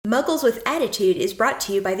Muggles with Attitude is brought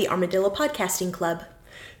to you by the Armadillo Podcasting Club.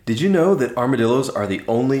 Did you know that armadillos are the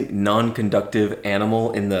only non-conductive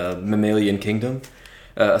animal in the mammalian kingdom?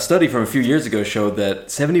 A study from a few years ago showed that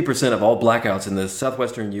 70% of all blackouts in the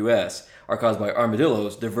southwestern U.S. are caused by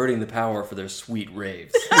armadillos diverting the power for their sweet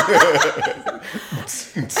raves.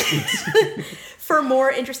 For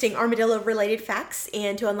more interesting armadillo-related facts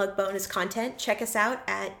and to unlock bonus content, check us out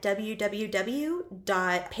at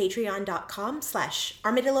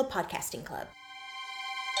www.patreon.com/Armadillo Podcasting Club.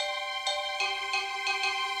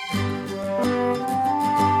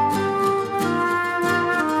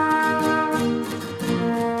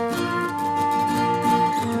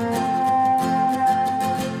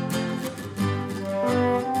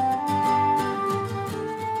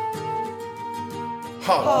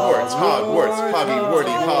 Hogwarts, Hogwarts.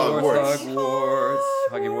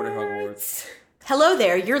 Hello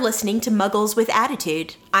there, you're listening to Muggles with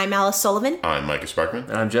Attitude. I'm Alice Sullivan. I'm Micah Sparkman.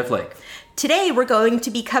 And I'm Jeff Lake. Today we're going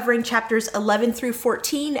to be covering chapters 11 through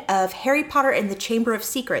 14 of Harry Potter and the Chamber of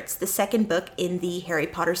Secrets, the second book in the Harry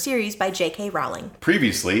Potter series by J.K. Rowling.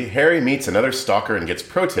 Previously, Harry meets another stalker and gets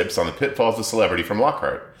pro tips on the pitfalls of celebrity from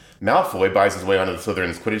Lockhart. Malfoy buys his way onto the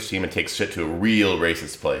Slytherin's Quidditch team and takes shit to a real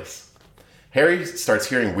racist place. Harry starts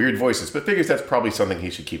hearing weird voices, but figures that's probably something he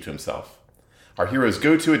should keep to himself. Our heroes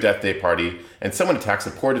go to a Death Day party, and someone attacks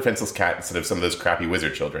a poor defenseless cat instead of some of those crappy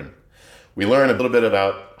wizard children. We learn a little bit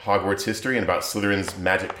about Hogwarts history and about Slytherin's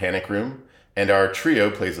magic panic room, and our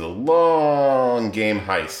trio plays a long game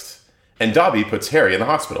heist. And Dobby puts Harry in the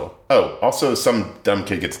hospital. Oh, also some dumb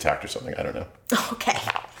kid gets attacked or something, I don't know. Okay.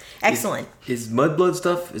 Excellent. Is mudblood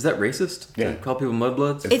stuff, is that racist? Yeah. Do you call people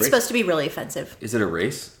mudbloods? It's supposed to be really offensive. Is it a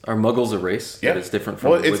race? Are muggles a race? Yeah. That is different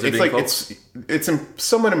from it's like folks? it's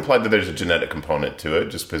somewhat implied that there's a genetic component to it,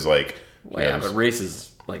 just because Well, yeah, but race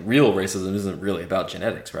is, like, real racism isn't really about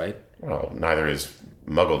genetics, right? Well, neither is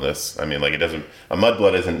muggleness. I mean, like, a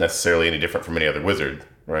mudblood isn't necessarily any different from any other wizard,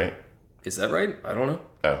 right? Is that right? I don't know.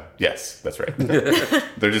 Oh, yes, that's right.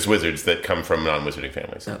 They're just wizards that come from non-wizarding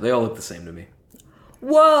families. No, they all look the same to me.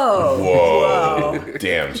 Whoa.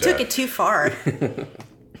 Damn, Took it too far.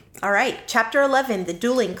 All right, chapter 11, The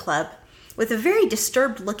Dueling Club, with a very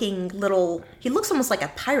disturbed-looking little... He looks almost like a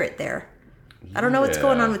pirate there. I don't know what's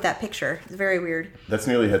going on with that picture. It's very weird. That's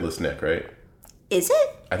nearly headless Nick, right? Is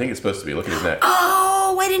it? I think it's supposed to be. Look at his neck.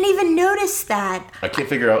 Oh, I didn't even notice that. I can't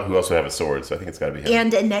figure out who else would have a sword, so I think it's got to be him.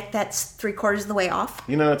 And a neck that's 3/4 of the way off.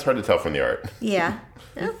 You know, it's hard to tell from the art. Yeah.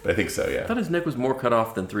 But I think so, I yeah. thought his neck was more cut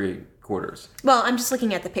off than 3/4. Well, I'm just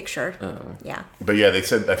looking at the picture. Oh. Yeah. But yeah, I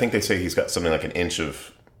think they say he's got something like an inch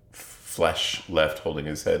of flesh left holding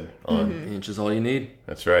his head on. An inch is all you need.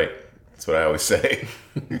 That's right. That's what I always say.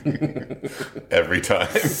 Every time.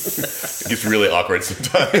 It gets really awkward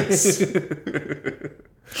sometimes.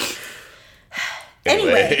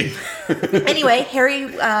 Anyway, Harry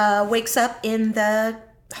wakes up in the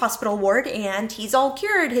hospital ward and he's all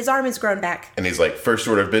cured. His arm has grown back. And he's like, first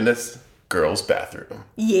order of business, girls' bathroom.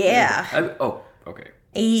 Yeah. Okay.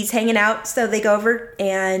 He's hanging out, so they go over,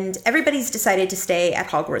 and everybody's decided to stay at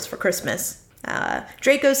Hogwarts for Christmas.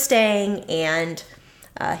 Draco's staying, and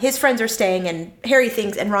his friends are staying, and Harry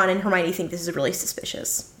thinks, and Ron and Hermione think this is really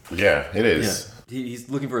suspicious. Yeah, it is. Yeah. He's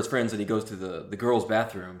looking for his friends, and he goes to the girls'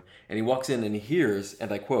 bathroom, and he walks in and he hears,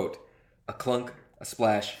 and I quote, a clunk, a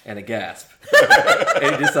splash, and a gasp.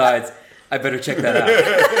 And he decides, I better check that out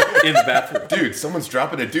in the bathroom. Dude, someone's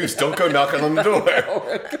dropping a deuce. Don't go knocking on the door.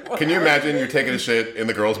 Can you imagine you're taking a shit in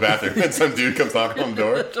the girls' bathroom and some dude comes knocking on the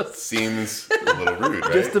door? Seems a little rude,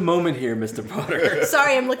 right? Just a moment here, Mr. Potter.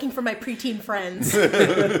 Sorry, I'm looking for my preteen friends.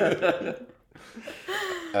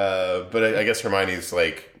 But I guess Hermione's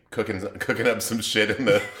like cooking up some shit in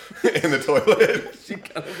the toilet. She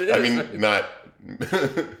kind of is. I mean, not.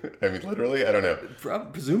 I mean, literally, I don't know.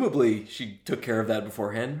 Presumably, she took care of that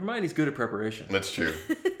beforehand. Hermione's good at preparation. That's true.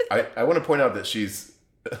 I want to point out that she's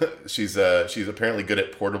apparently good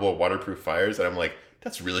at portable waterproof fires, and I'm like,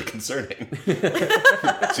 that's really concerning.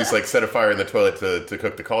 She's like set a fire in the toilet to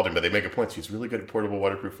cook the cauldron, but they make a point. She's really good at portable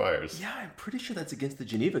waterproof fires. Yeah, I'm pretty sure that's against the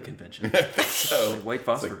Geneva Convention. So like white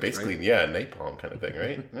phosphorus, it's like basically, right? yeah, napalm kind of thing,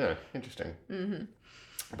 right? Yeah, interesting. Mm-hmm.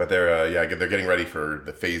 But they're getting ready for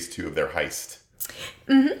the phase 2 of their heist.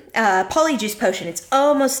 Mm-hmm. Polyjuice potion. It's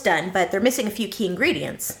almost done, but they're missing a few key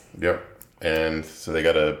ingredients. Yep. And so they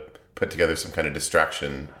got to put together some kind of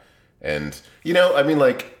distraction. And, you know, I mean,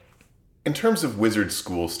 like, in terms of wizard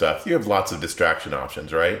school stuff, you have lots of distraction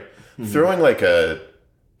options, right? Mm-hmm. Throwing, like, an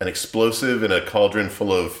explosive in a cauldron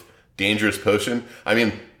full of dangerous potion. I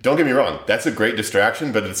mean, don't get me wrong. That's a great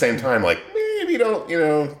distraction. But at the same time, like, maybe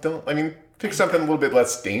pick something a little bit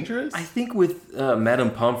less dangerous. I think with Madame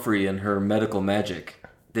Pomfrey and her medical magic,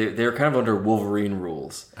 they're kind of under Wolverine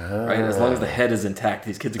rules, right? As long as the head is intact,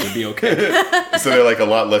 these kids are going to be okay. So they're like a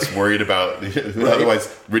lot less worried about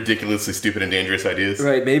otherwise ridiculously stupid and dangerous ideas.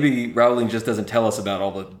 Right? Maybe Rowling just doesn't tell us about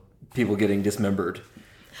all the people getting dismembered.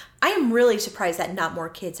 I am really surprised that not more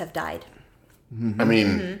kids have died. I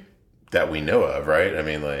mean, that we know of, right? I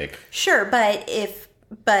mean, like... Sure, but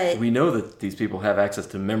We know that these people have access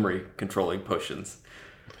to memory controlling potions.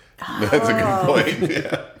 That's a good point.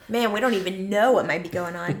 Yeah. Man, we don't even know what might be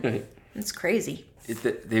going on. It's crazy.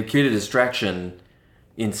 They've created a distraction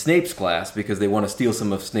in Snape's class because they want to steal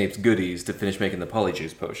some of Snape's goodies to finish making the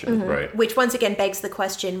Polyjuice potion. Right. Which once again begs the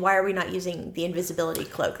question, why are we not using the invisibility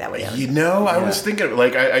cloak that we own? You know, I was thinking,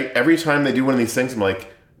 like, I every time they do one of these things, I'm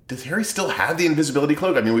like, does Harry still have the invisibility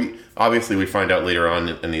cloak? I mean, we find out later on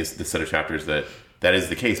in this set of chapters that is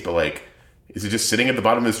the case, but, like, is it just sitting at the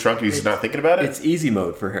bottom of his trunk and he's not thinking about it? It's easy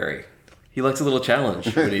mode for Harry. He likes a little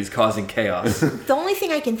challenge when he's causing chaos. The only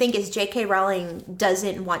thing I can think is J.K. Rowling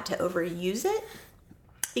doesn't want to overuse it,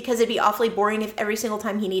 because it'd be awfully boring if every single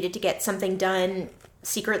time he needed to get something done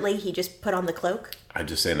secretly, he just put on the cloak. I'm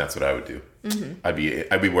just saying that's what I would do. I'd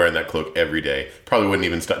be wearing that cloak every day. Probably wouldn't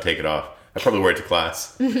even take it off. I'd probably wear it to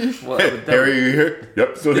class. Well, Harry, are you here?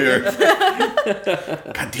 Yep, still here.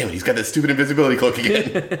 God damn it, he's got that stupid invisibility cloak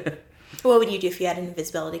again. What would you do if you had an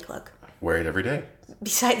invisibility cloak? Wear it every day.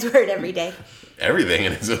 Besides wear it every day. Everything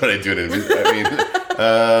is what I do. I mean,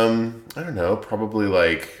 I don't know. Probably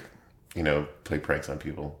like, play pranks on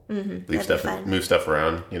people. Leave stuff, move stuff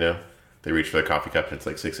around. They reach for the coffee cup and it's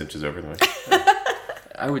like 6 inches over them.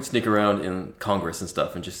 I would sneak around in Congress and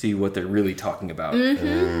stuff and just see what they're really talking about.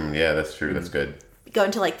 Yeah, that's true. That's good. Go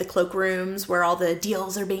into like the cloak rooms where all the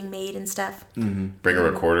deals are being made and stuff. Bring a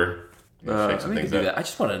recorder. I think they do that. I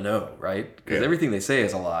just want to know, right? Because everything they say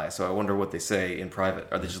is a lie, so I wonder what they say in private.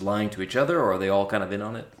 Are they just lying to each other, or are they all kind of in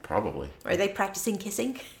on it? Probably. Are they practicing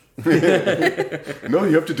kissing? No,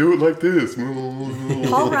 you have to do it like this.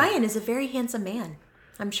 Paul Ryan is a very handsome man.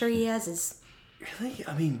 I'm sure he has his... Really?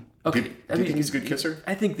 I mean... Okay. Do you think he's a good kisser?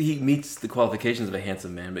 I think he meets the qualifications of a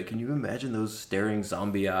handsome man, but can you imagine those staring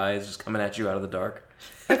zombie eyes just coming at you out of the dark?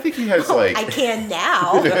 I think he has like... I can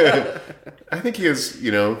now. I think he has,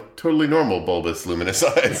 totally normal bulbous luminous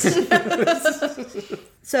eyes.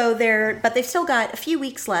 But they've still got a few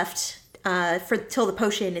weeks left till the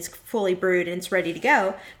potion is fully brewed and it's ready to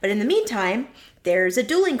go. But in the meantime, there's a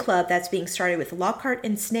dueling club that's being started with Lockhart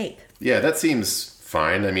and Snape. Yeah, that seems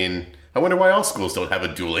fine. I mean, I wonder why all schools don't have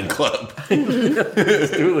a dueling club.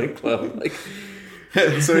 Dueling club. Like...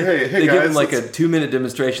 So hey they guys, give them like a 2-minute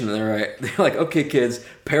demonstration, and they're like, okay, kids,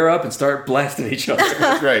 pair up and start blasting each other.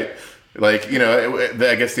 Right. Like,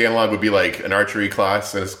 I guess the analog would be like an archery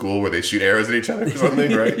class in a school where they shoot arrows at each other or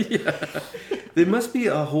something, right? Yeah. There must be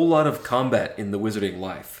a whole lot of combat in the wizarding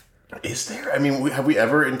life. Is there? I mean, have we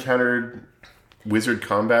ever encountered wizard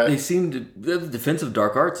combat? They seem to... The Defense of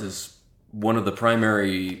Dark Arts is one of the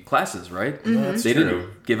primary classes, right? That's they true.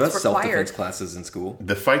 didn't give us It's self-defense required. classes in school.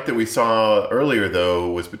 The fight that we saw earlier,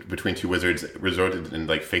 though, was between two wizards, resulted in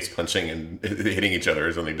like face punching and hitting each other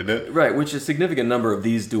or something, didn't it? Right, which a significant number of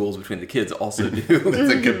these duels between the kids also do.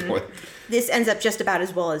 That's a good point. This ends up just about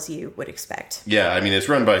as well as you would expect. Yeah, I mean, it's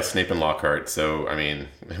run by Snape and Lockhart, so I mean,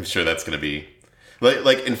 I'm sure that's going to be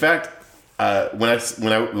like. In fact, when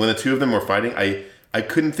the two of them were fighting, I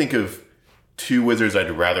couldn't think of two wizards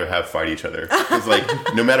I'd rather have fight each other. It's like,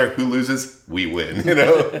 no matter who loses, we win,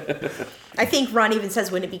 I think Ron even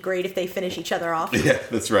says, wouldn't it be great if they finish each other off? Yeah,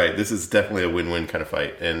 that's right. This is definitely a win-win kind of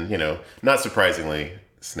fight. And, not surprisingly,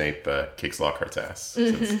 Snape kicks Lockhart's ass.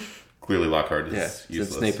 Since clearly Lockhart is useless.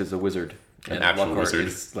 Since Snape is a wizard. An and actual Lockhart wizard.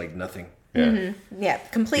 is like nothing. Yeah. Yeah,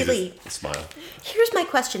 completely. He just smile. Here's my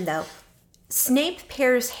question, though. Snape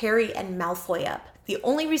pairs Harry and Malfoy up. The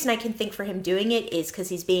only reason I can think for him doing it is because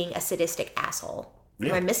he's being a sadistic asshole. Yeah.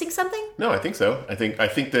 Am I missing something? No, I think so. I think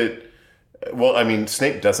that. Well, I mean,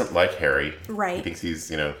 Snape doesn't like Harry. Right. He thinks he's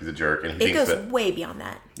he's a jerk, and he It thinks goes that. way beyond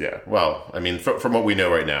that. Yeah. Well, I mean, from what we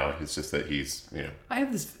know right now, it's just that he's I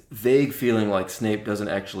have this vague feeling like Snape doesn't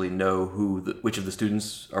actually know which of the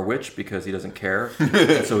students are which because he doesn't care.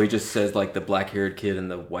 And so he just says like the black-haired kid and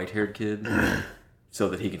the white-haired kid so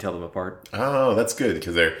that he can tell them apart. Oh, that's good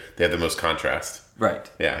because they have the most contrast. Right.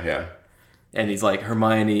 Yeah. And he's like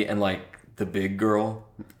Hermione and like the big girl.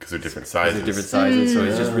 Because they're different sizes. They're different sizes, so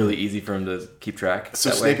it's just really easy for him to keep track. So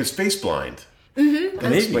that Snape way. is face blind. Maybe.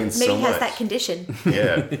 That explains Maybe so he has much. that condition.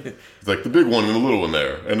 Yeah. It's like the big one and the little one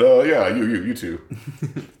there. And you two.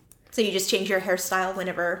 So you just change your hairstyle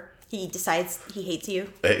whenever he decides he hates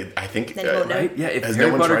you. I think. Then you won't know. Right? Yeah, if Has Harry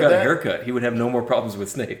no one Potter tried got a that? haircut, he would have no more problems with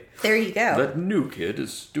Snape. There you go. That new kid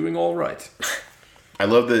is doing all right. I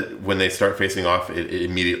love that when they start facing off, it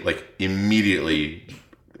immediately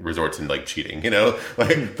resorts in like cheating. You know,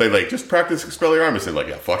 like they like just practice Expelliarmus and like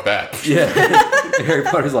yeah, fuck that. Yeah. Harry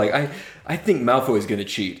Potter's like, I think Malfoy's gonna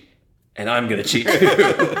cheat, and I'm gonna cheat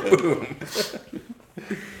too.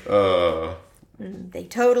 Boom. They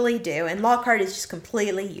totally do, and Lockhart is just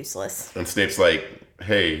completely useless. And Snape's like,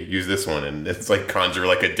 hey, use this one, and it's like conjure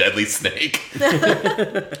like a deadly snake.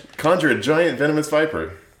 Conjure a giant venomous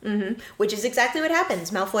viper. Which is exactly what happens.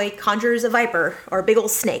 Malfoy conjures a viper, or a big old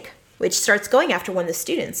snake, which starts going after one of the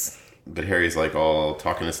students. But Harry's like all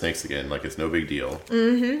talking to snakes again, like it's no big deal.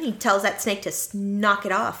 He tells that snake to knock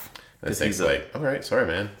it off. And Snape's like, all right, sorry,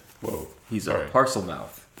 man. Whoa. He's sorry. a parcel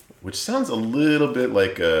mouth. Which sounds a little bit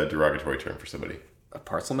like a derogatory term for somebody. A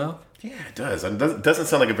parcel mouth? Yeah, it does. It doesn't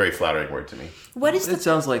sound like a very flattering word to me. What is It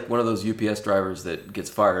sounds like one of those UPS drivers that gets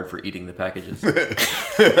fired for eating the packages.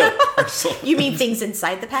 You mean things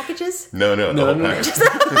inside the packages? No, the whole no. package.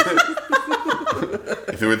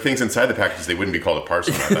 If there were things inside the packages, they wouldn't be called a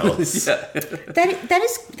parcel, not else. Yeah.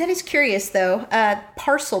 That is curious though.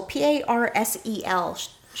 Parcel, Parsel.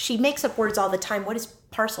 She makes up words all the time. What is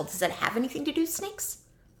parcel? Does that have anything to do with snakes?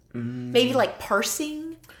 Maybe like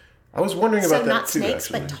parsing. I was wondering So about that not too. snakes,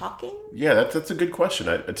 Actually. but talking. Yeah, that's a good question.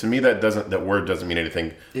 To me, that word doesn't mean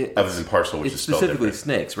anything other than parcel, which It's is spelled specifically different.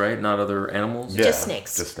 snakes, right? Not other animals? Yeah, Just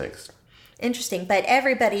snakes. Just snakes. Interesting, but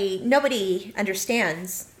nobody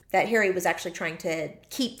understands that Harry was actually trying to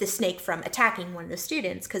keep the snake from attacking one of the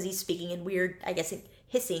students because he's speaking in weird, I guess,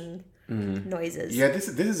 hissing noises. Yeah, this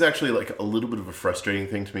is actually like a little bit of a frustrating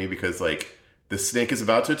thing to me because like the snake is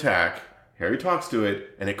about to attack. Harry talks to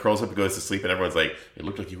it, and it curls up and goes to sleep, and everyone's like, "It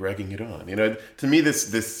looked like you were egging it on." You know, to me,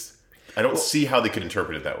 this I don't see how they could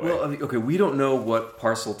interpret it that way. Well, I mean, okay, we don't know what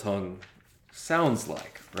parcel tongue sounds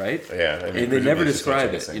like, right? Yeah, I mean, and they never presumably it's just like describe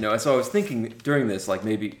it. hissing. You know, so I was thinking during this, like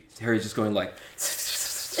maybe Harry's just going like,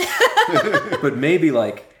 but maybe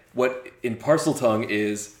like what in parcel tongue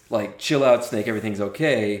is like, chill out, snake, everything's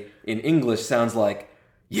okay. In English, sounds like,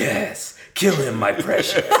 yes, kill him, my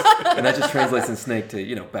precious, and that just translates in snake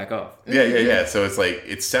to back off. Yeah. So it's like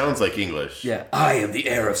it sounds like English. Yeah, I am the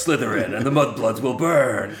heir of Slytherin, and the Mudbloods will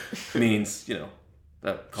burn. Means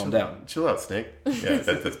calm down. Chill out, snake. Yeah,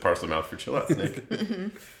 that's parcel mouth for chill out, snake.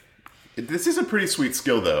 This is a pretty sweet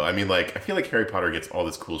skill, though. I mean, like, I feel like Harry Potter gets all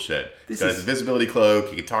this cool shit. He's got his invisibility cloak.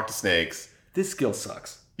 He can talk to snakes. This skill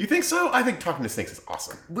sucks. You think so? I think talking to snakes is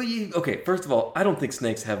awesome. Well, okay, first of all, I don't think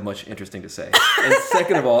snakes have much interesting to say. And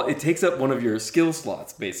second of all, it takes up one of your skill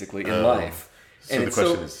slots, basically, in life. So And the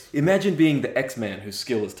question is... imagine being the X-Man whose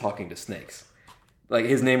skill is talking to snakes. Like,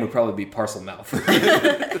 his name would probably be Parcel Mouth.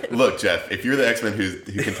 Look, Jeff, if you're the X-Men who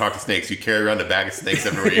can talk to snakes, you carry around a bag of snakes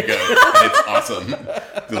everywhere you go. And it's awesome.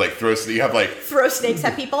 You like throw snakes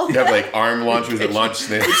at people. You have like arm launchers that launch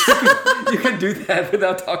snakes. You can do that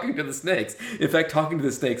without talking to the snakes. In fact, talking to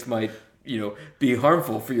the snakes might, be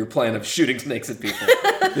harmful for your plan of shooting snakes at people.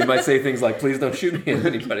 They might say things like, please don't shoot me at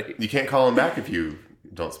anybody. You can't call them back if you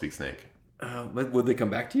don't speak snake. But would they come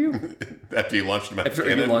back to you? After you launched them at After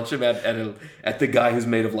you launch them at the guy who's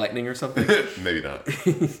made of lightning or something? Maybe not.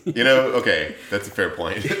 Okay, that's a fair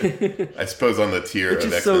point. I suppose on the tier It's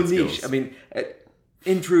of just X-Men so niche. skills. I mean,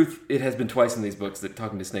 in truth, it has been twice in these books that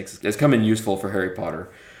talking to snakes has come in useful for Harry Potter.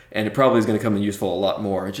 And it probably is going to come in useful a lot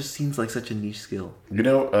more. It just seems like such a niche skill.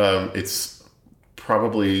 It's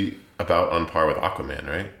probably about on par with Aquaman,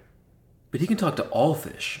 right? But he can talk to all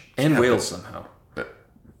fish and whales somehow.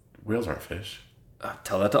 Whales aren't fish.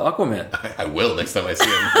 Tell that to Aquaman. I will next time I see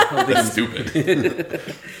him. That's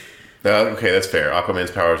stupid. Okay, that's fair.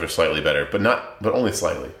 Aquaman's powers are slightly better, but only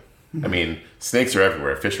slightly. I mean, snakes are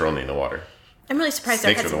everywhere. Fish are only in the water. I'm really surprised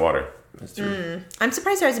Snakes are in the water. That's true. I'm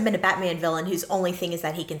surprised there hasn't been a Batman villain whose only thing is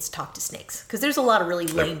that he can talk to snakes. Because there's a lot of really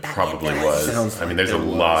lame There Batman probably villains. was. Sounds I mean, like there's a there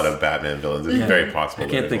was. lot of Batman villains. It's very possible. I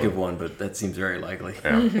can't think of one, but that seems very likely.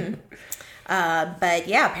 Yeah. But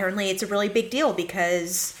yeah, apparently it's a really big deal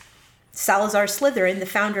because Salazar Slytherin, the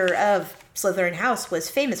founder of Slytherin House, was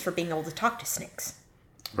famous for being able to talk to snakes.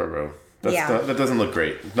 Bro. Yeah. That doesn't look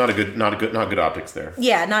great. Not good optics there.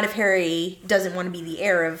 Yeah, not if Harry doesn't want to be the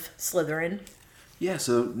heir of Slytherin. Yeah,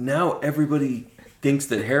 so now everybody thinks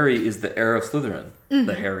that Harry is the heir of Slytherin.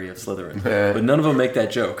 The Harry of Slytherin. But none of them make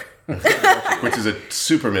that joke. Which is a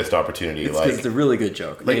super missed opportunity. It's a really good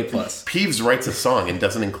joke. A+. Peeves writes a song and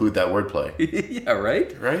doesn't include that wordplay. Yeah,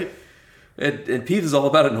 right? Right? And Peeves is all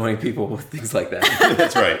about annoying people with things like that.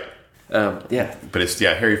 That's right. Yeah. But it's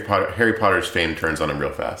Harry Potter's fame turns on him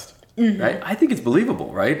real fast. Right? I think it's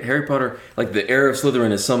believable, right? Harry Potter, like the heir of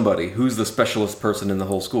Slytherin is somebody who's the specialist person in the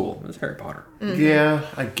whole school. It's Harry Potter. Yeah,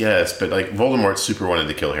 I guess. But like Voldemort super wanted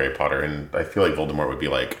to kill Harry Potter, and I feel like Voldemort would be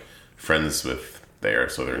like friends with the heir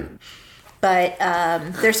of Slytherin. But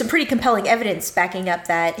there's some pretty compelling evidence backing up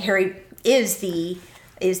that Harry is the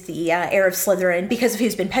heir of Slytherin because of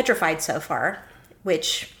who's been petrified so far.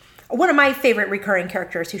 Which one of my favorite recurring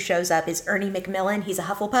characters who shows up is Ernie Macmillan. He's a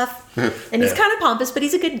Hufflepuff, and he's kind of pompous, but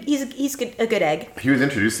he's a good egg. He was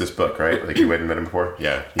introduced this book, right? Like you hadn't met him before.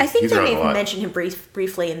 Yeah, I think he's they around may a have lot. mentioned him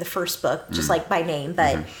briefly in the first book, just like by name.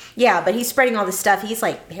 But but he's spreading all this stuff. He's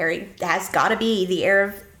like, Harry has got to be the heir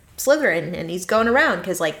of Slytherin, and he's going around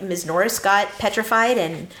because like Ms. Norris got petrified,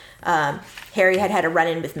 and Harry had a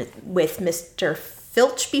run-in with Mr.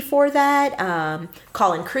 Filch before that.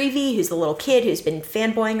 Colin Creevey, who's the little kid who's been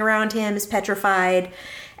fanboying around him, is petrified.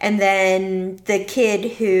 And then the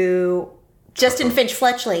kid Justin Finch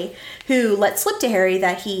Fletchley, who let slip to Harry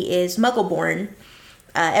that he is Muggle-born.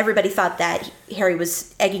 Everybody thought that Harry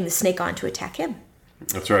was egging the snake on to attack him.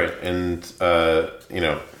 That's right. And,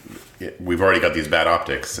 we've already got these bad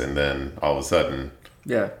optics, and then all of a sudden...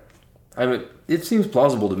 Yeah. I mean, it seems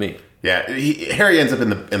plausible to me. Yeah, Harry ends up in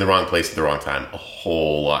the wrong place at the wrong time a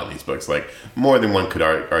whole lot in these books. Like, more than one could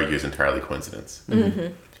argue is entirely coincidence.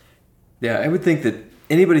 Mm-hmm. Yeah, I would think that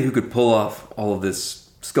anybody who could pull off all of this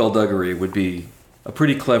skullduggery would be a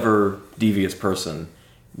pretty clever, devious person.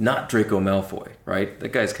 Not Draco Malfoy, right?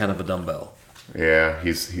 That guy's kind of a dumbbell. Yeah,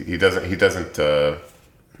 he's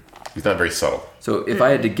not very subtle. So if I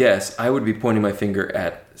had to guess, I would be pointing my finger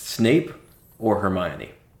at Snape or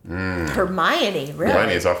Hermione. Hermione, really?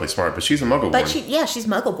 Hermione is awfully smart, but she's a Muggle-born. But she's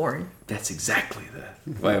Muggle-born. That's exactly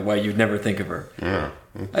why you'd never think of her. Yeah.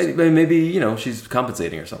 Maybe, she's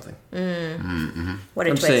compensating or something. What a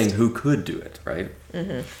I'm twist. saying who could do it, right?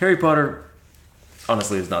 Harry Potter,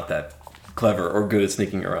 honestly, is not that clever or good at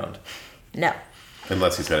sneaking around. No.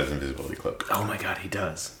 Unless he's got his invisibility cloak. Oh my god, he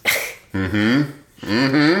does.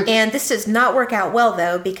 And this does not work out well,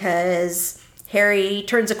 though, because Harry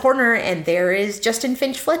turns a corner and there is Justin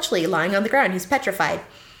Finch Fletchley lying on the ground. He's petrified.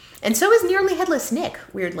 And so is Nearly Headless Nick,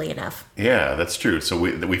 weirdly enough. Yeah, that's true. So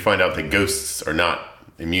we find out that ghosts are not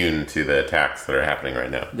immune to the attacks that are happening right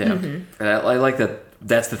now. Yeah. And I like that.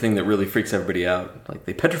 That's the thing that really freaks everybody out. Like,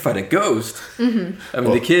 they petrified a ghost. I mean,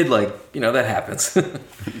 the kid, that happens.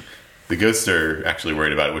 The ghosts are actually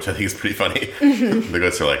worried about it, which I think is pretty funny. The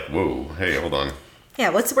ghosts are like, whoa, hey, hold on. Yeah,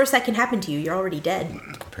 what's the worst that can happen to you? You're already dead.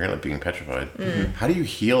 Apparently being petrified. How do you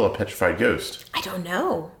heal a petrified ghost? I don't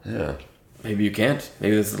know. Yeah, Maybe you can't.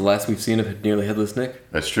 Maybe this is the last we've seen of Nearly Headless Nick.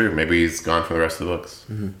 that's true. Maybe he's gone for the rest of the books.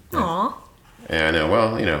 Aw. And I know,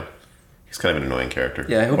 well, he's kind of an annoying character.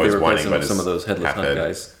 Yeah, I hope Always they replace whining him about with some his of those Headless half Hunt head.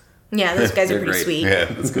 guys. Yeah, those guys are They're pretty great. sweet. Yeah,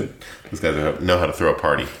 that's good. These guys know how to throw a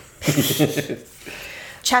party.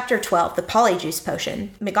 Chapter 12, The Polyjuice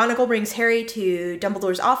Potion. McGonagall brings Harry to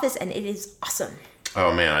Dumbledore's office, and it is awesome.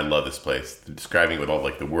 Oh man, I love this place. Describing it with all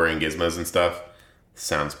the whirring gizmos and stuff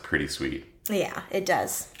sounds pretty sweet. Yeah, it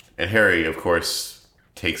does. And Harry, of course,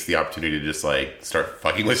 takes the opportunity to just start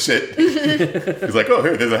fucking with shit. He's like, "Oh,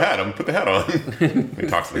 here, there's a hat. I'm gonna put the hat on." He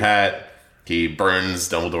talks to the hat. He burns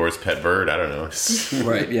Dumbledore's pet bird. I don't know.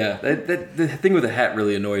 Right, yeah. The thing with the hat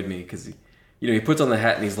really annoyed me because, he puts on the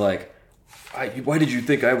hat and he's like, why did you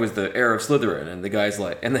think I was the heir of Slytherin? And the guy's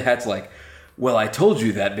like, and the hat's like, well, I told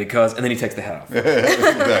you that because, and then he takes the hat off.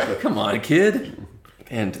 Exactly. Come on, kid.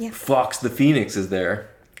 And Fox the Phoenix is there.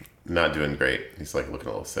 Not doing great. He's looking a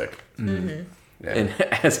little sick. Mm-hmm. Yeah. And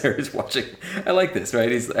as Harry's watching, I like this,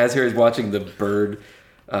 right? As Harry's watching the bird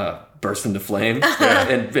burst into flame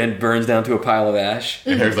and burns down to a pile of ash.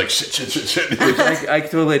 And Harry's like, shit. Which I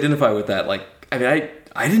totally identify with that.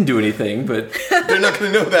 I didn't do anything, but They're not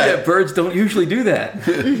going to know that. yeah, birds don't usually do that.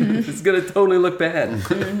 It's going to totally look bad.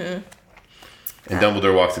 And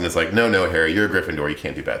Dumbledore walks in and is like, no, Harry, you're a Gryffindor. You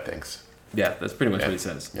can't do bad things. Yeah, that's pretty much what he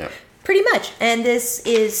says. Yeah. Pretty much. And this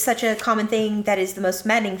is such a common thing that is the most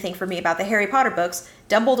maddening thing for me about the Harry Potter books.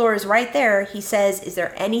 Dumbledore is right there. He says, is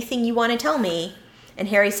there anything you want to tell me? And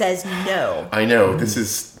Harry says, no. I know. This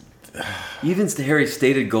is... Even Harry's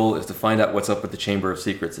stated goal is to find out what's up with the Chamber of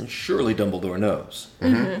Secrets, and surely Dumbledore knows.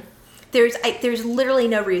 Mm-hmm. There's literally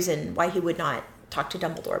no reason why he would not talk to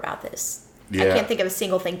Dumbledore about this. Yeah. I can't think of a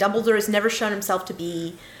single thing. Dumbledore has never shown himself to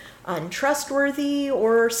be untrustworthy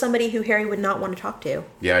or somebody who Harry would not want to talk to.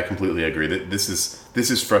 Yeah, I completely agree. This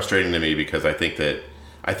is frustrating to me because I think that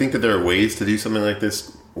there are ways to do something like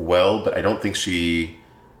this well, but I don't think she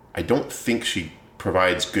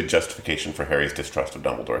provides good justification for Harry's distrust of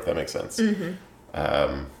Dumbledore, if that makes sense.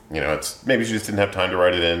 Mm-hmm. It's maybe she just didn't have time to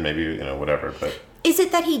write it in, maybe, whatever, but... Is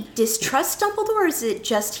it that he distrusts Dumbledore, or is it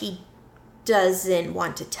just he doesn't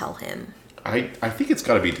want to tell him? I think it's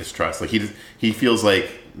got to be distrust. He feels like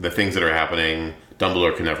the things that are happening,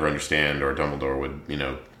 Dumbledore can never understand, or Dumbledore would,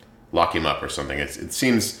 lock him up or something. It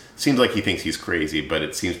seems like he thinks he's crazy, but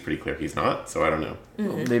it seems pretty clear he's not. So I don't know.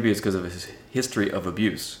 Well, maybe it's because of his history of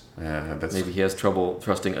abuse. Maybe he has trouble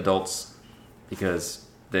trusting adults because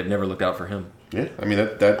they've never looked out for him. Yeah, I mean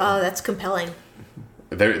that. Oh, that's compelling.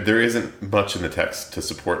 There isn't much in the text to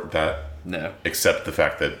support that. No. Except the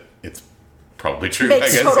fact that it's probably true. Makes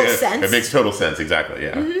I guess. total sense. It makes total sense. Exactly.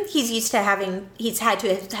 Yeah. He's used to he's had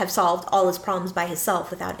to have solved all his problems by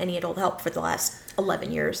himself without any adult help for the last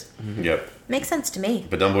 11 years. Yep. Makes sense to me.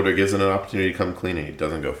 But Dumbledore gives him an opportunity to come clean, and he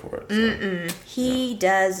doesn't go for it. So. He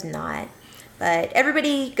does not. But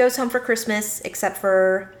everybody goes home for Christmas except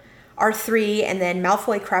for R3 and then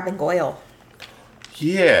Malfoy, Crabbe, and Goyle.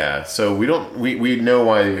 Yeah. So we know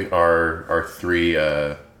why our three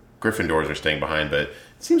Gryffindors are staying behind, but it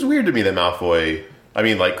seems weird to me that Malfoy. I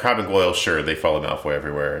mean, like Crabbe and Goyle, sure, they follow Malfoy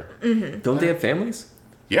everywhere. Don't they have families?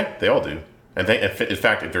 Yeah, they all do. And in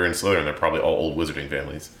fact, if they're in Slytherin, they're probably all old wizarding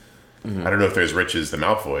families. I don't know if they're as rich as the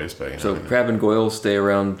Malfoys, but So Crabbe and Goyle stay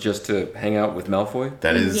around just to hang out with Malfoy?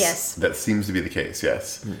 Yes. That seems to be the case.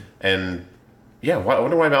 Yes, and yeah, I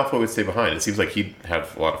wonder why Malfoy would stay behind. It seems like he'd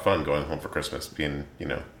have a lot of fun going home for Christmas, being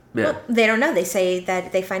Yeah. Well, they don't know. They say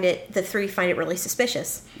that the three find it really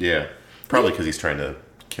suspicious. Yeah, probably because he's trying to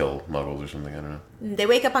kill Muggles or something. I don't know. They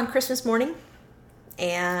wake up on Christmas morning,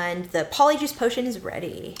 and the Polyjuice potion is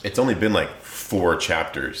ready. It's only been like 4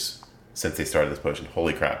 chapters since they started this potion.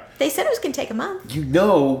 Holy crap! They said it was going to take a month. You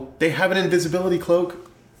know, they have an invisibility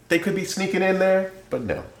cloak. They could be sneaking in there, but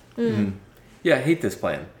no. Yeah, I hate this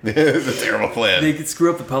plan. It's a terrible plan. They could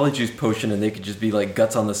screw up the Polyjuice potion and they could just be like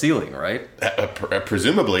guts on the ceiling, right?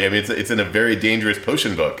 Presumably, I mean, it's in a very dangerous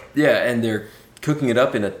potion book. Yeah, and they're cooking it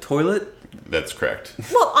up in a toilet. That's correct.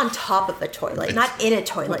 Well, on top of a toilet, not in a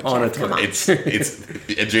toilet. On a Jeff, come toilet. on. It's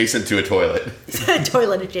adjacent to a toilet.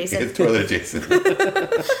 Toilet adjacent. It's toilet adjacent.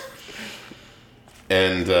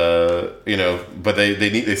 And but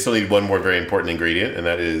they still need one more very important ingredient, and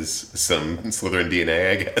that is some Slytherin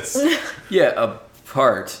DNA, I guess. Yeah, a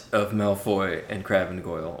part of Malfoy and Crabbe and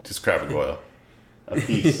Goyle. Just Crabbe and Goyle. A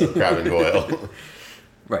piece of Crabbe and Goyle.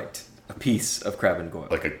 Right. A piece of Crabbe and Goyle.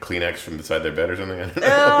 Like a Kleenex from beside their bed or something. I don't know.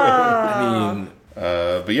 I mean,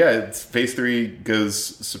 but yeah, phase 3 goes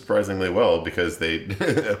surprisingly well because they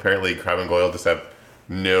apparently Crabbe and Goyle just have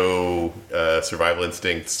no survival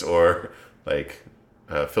instincts or like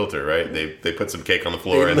filter, right? They put some cake on the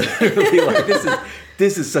floor and literally, like,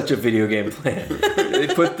 this is such a video game plan. They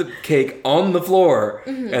put the cake on the floor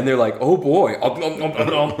and they're like, oh boy,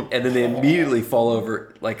 and then they immediately fall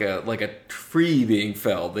over like a tree being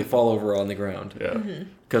felled. They fall over on the ground. yeah,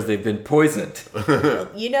 Because they've been poisoned.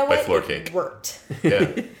 You know By what? floor It cake. worked.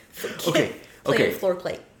 yeah. Okay. Floor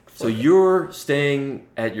plate. So you're staying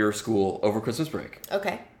at your school over Christmas break.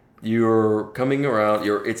 Okay. You're coming around.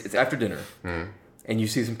 It's after dinner, and you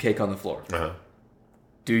see some cake on the floor. Uh-huh.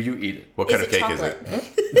 Do you eat it? What kind Is of it cake chocolate? is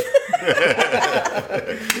it?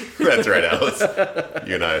 That's right, Alice.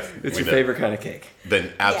 You and I. It's we your know. favorite kind of cake.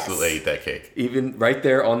 Then absolutely Yes. eat that cake. Even right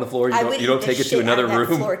there on the floor. You I don't would you don't eat take the it to shit another out of that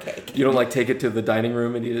room. floor cake. You don't like take it to the dining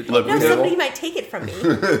room and eat it. Look, No, Yeah. somebody might take it from me.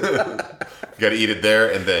 You got to eat it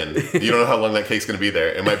there and then. You don't know how long that cake's going to be there.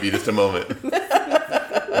 It might be just a moment.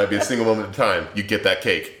 It might be a single moment in time. You get that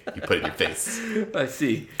cake. You put it in your face. I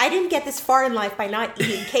see. I didn't get this far in life by not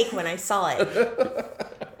eating cake when I saw it.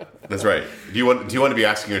 That's right. Do you want to be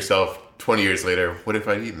asking yourself 20 years later, what if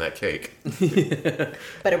I'd eaten that cake?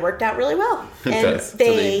 But it worked out really well. And does. So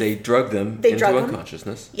they drug them into drug them.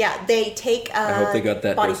 unconsciousness. yeah, they take I hope they got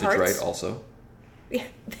that body dosage parts. right also. Yeah,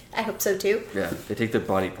 I hope so too. Yeah, they take their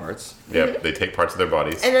body parts. Yep, they take parts of their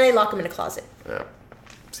bodies. And then they lock them in a closet. Yeah,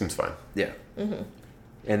 seems fine. Yeah.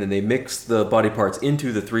 And then they mix the body parts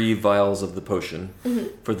into the 3 vials of the potion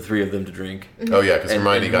for the 3 of them to drink. Oh yeah, because And-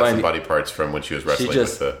 Hermione and got some Hermione- body parts from when she was She wrestling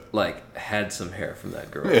just with like had some hair from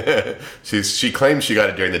that girl. the. She claims she got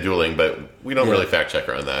it during the dueling, but we don't Yeah. really fact check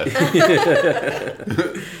her on that.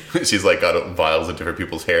 She's like got vials of different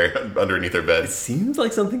people's hair underneath her bed. Seems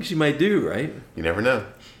like something she might do, right? You never know.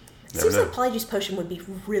 Seems like Polyjuice Potion would be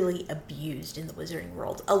really abused in the wizarding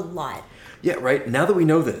world. A lot. Yeah, right. Now that we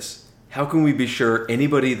know this, how can we be sure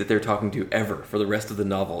anybody that they're talking to ever for the rest of the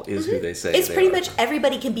novel is who they say It's they pretty are? much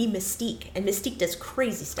everybody can be Mystique, and Mystique does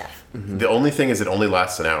crazy stuff. The only thing is it only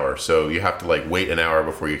lasts an hour, so you have to like wait an hour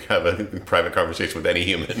before you have a private conversation with any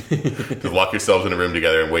human. Just lock yourselves in a room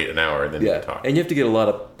together and wait an hour, and then you Yeah, can talk. and you have to get a lot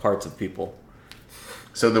of parts of people.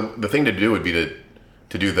 So the thing to do would be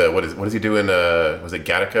to do the what does he do in was it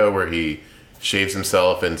Gattaca where he shaves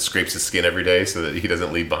himself and scrapes his skin every day so that he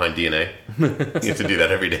doesn't leave behind DNA. You have to do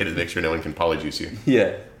that every day to make sure no one can polyjuice you.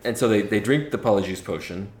 Yeah. And so they drink the Polyjuice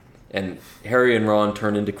potion, and Harry and Ron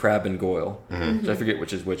turn into Crabbe and Goyle. Mm-hmm. So I forget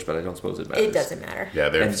which is which, but I don't suppose it matters. It doesn't matter. Yeah,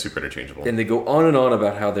 they're super interchangeable. And they go on and on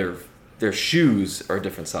about how their shoes are a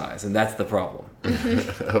different size, and that's the problem.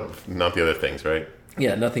 Not the other things, right?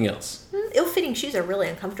 Yeah, nothing else. Ill-fitting shoes are really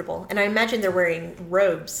uncomfortable, and I imagine they're wearing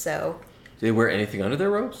robes, so... Do they wear anything under their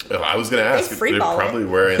robes? Oh, I was going to ask. They They're probably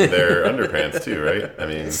wearing their underpants too, right? I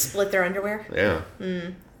mean... Split their underwear? Yeah.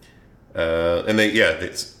 And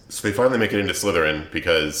so they finally make it into Slytherin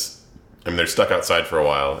because, I mean, they're stuck outside for a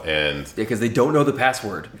while, and... Yeah, because they don't know the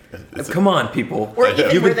password. Come on, people. Or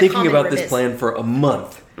even You've where been the thinking common about room this is. plan for a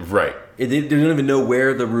month. Right. They don't even know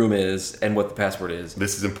where the room is and what the password is.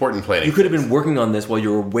 This is important planning. You could have been working on this while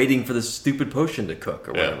you were waiting for this stupid potion to cook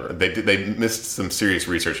or whatever. They missed some serious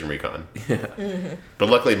research and recon. Yeah. Mm-hmm. But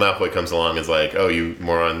luckily Malfoy comes along and is like, oh, you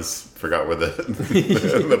morons forgot where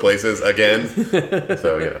the place is again.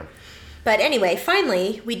 So, yeah. But anyway,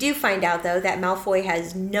 finally, we do find out, though, that Malfoy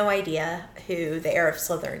has no idea who the heir of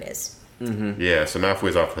Slytherin is. Mm-hmm. Yeah, so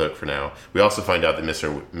Malfoy's off the hook for now. We also find out that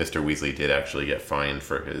Mr. Weasley did actually get fined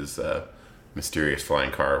for his mysterious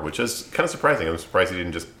flying car, which is kind of surprising. I'm surprised he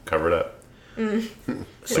didn't just cover it up. Like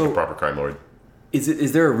a proper crime lord.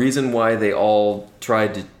 Is there a reason why they all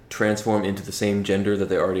tried to transform into the same gender that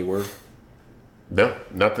they already were? No,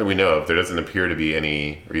 not that we know of. There doesn't appear to be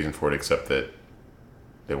any reason for it except that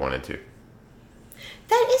they wanted to.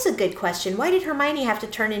 That is a good question. Why did Hermione have to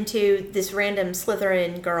turn into this random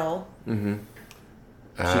Slytherin girl? Mm-hmm.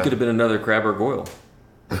 She could have been another Crabbe or Goyle.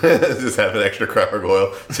 Just have an extra Crabbe or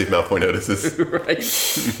Goyle, see if Malfoy notices. Right.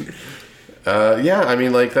 Yeah, I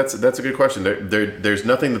mean, like that's a good question. There's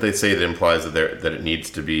nothing that they say that implies that it needs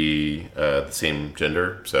to be the same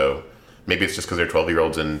gender. So maybe it's just because they're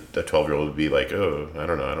 12-year-olds, and a 12-year-old would be like, oh, I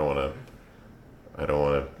don't know, I don't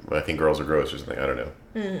want to. I think girls are gross or something. I don't know.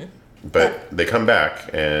 Mm-hmm. But they come back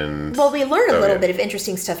and... Well, we learn a little bit of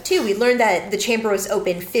interesting stuff, too. We learned that the chamber was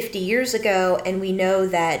opened 50 years ago, and we know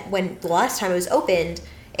that when the last time it was opened,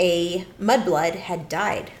 a mudblood had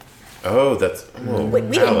died. Oh, that's... Oh, we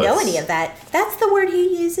didn't know any of that. That's the word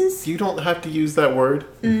he uses. You don't have to use that word.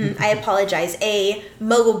 I apologize. A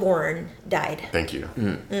Muggleborn died. Thank you.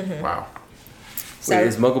 Mm-hmm. Wow. So, wait,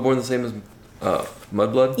 is Muggleborn the same as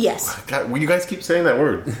Mudblood? Yes. God, well, you guys keep saying that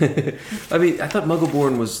word. I mean, I thought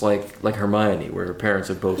Muggleborn was like Hermione, where her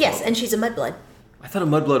parents are both. Yes, Muggle. and she's a mudblood. I thought a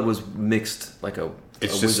Mudblood was mixed like a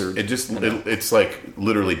wizard. It's like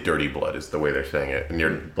literally dirty blood is the way they're saying it, and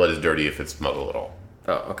your blood is dirty if it's Muggle at all.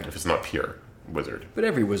 Oh, okay. If it's not pure wizard. But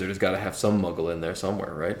every wizard has got to have some Muggle in there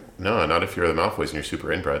somewhere, right? No, not if you're the Malfoys and you're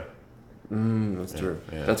super inbred. That's true.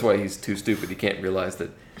 Yeah. That's why he's too stupid. He can't realize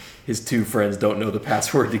that his two friends don't know the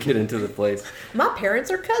password to get into the place. My parents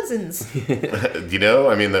are cousins. You know,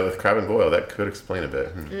 I mean, that with Crabbe and Goyle, that could explain a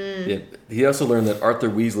bit. Yeah, he also learned that Arthur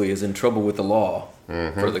Weasley is in trouble with the law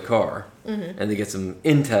for the car, and they get some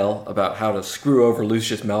intel about how to screw over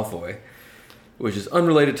Lucius Malfoy, which is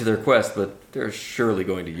unrelated to their quest, but they're surely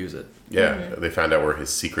going to use it. Yeah, they found out where his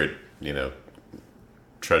secret,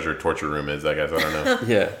 treasure torture room is, I guess. I don't know.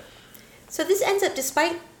 Yeah. So this ends up,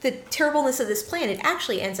 despite the terribleness of this plan, it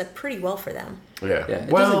actually ends up pretty well for them. Yeah. It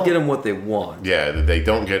doesn't get them what they want. Yeah, they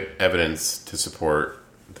don't get evidence to support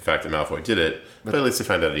the fact that Malfoy did it, but at least they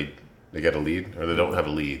find out they get a lead, or they don't have a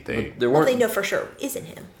lead. They know for sure it isn't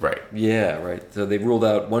him. Right. Yeah, right. So they ruled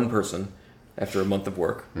out one person after a month of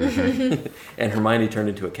work, and Hermione turned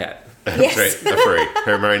into a cat. Yes. Right, a furry.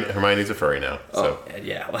 Hermione's a furry now. So. Oh,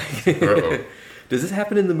 yeah. Does this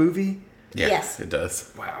happen in the movie? Yeah, yes. It does.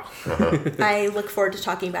 Wow. I look forward to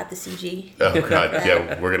talking about the CG. Oh, God.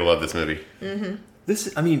 Yeah, we're going to love this movie.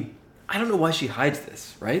 I don't know why she hides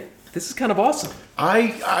this, right? This is kind of awesome. I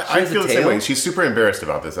has feel a the same tail? way. She's super embarrassed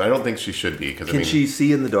about this. I don't think she should be. Can she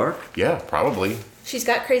see in the dark? Yeah, probably. She's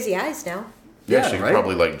got crazy eyes now. Yeah, she can right?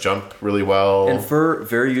 probably jump really well. And fur,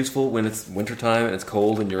 very useful when it's wintertime and it's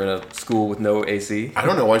cold and you're in a school with no AC. I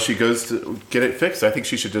don't know why she goes to get it fixed. I think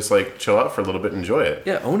she should just chill out for a little bit and enjoy it.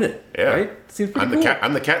 Yeah, own it. Yeah. Right? Seems pretty cool.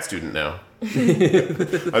 I'm the cat student now. I'm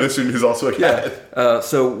the student who's also a cat.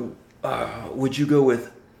 Would you go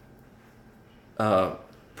with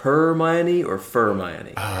Hermione or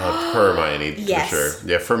Furmione? Hermione, Yes. for sure.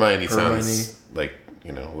 Yeah, Hermione Hermione. sounds like,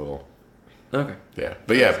 a little... Okay. Yeah,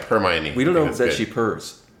 but yeah, Hermione. We don't know that good. she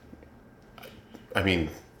purs. I mean,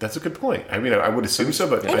 that's a good point. I mean, I would assume so,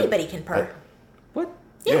 but... Anybody can purr. What?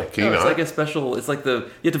 Yeah, can you It's not? like a special. It's like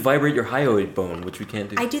you have to vibrate your hyoid bone, which we can't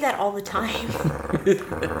do. I do that all the time.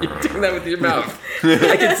 You're doing that with your mouth.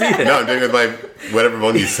 I can see it. No, I'm doing it with my whatever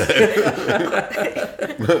one you said.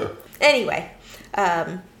 Anyway,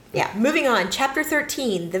 moving on. Chapter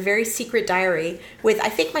 13, The Very Secret Diary, with I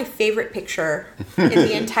think my favorite picture in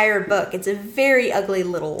the entire book. It's a very ugly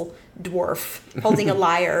little dwarf holding a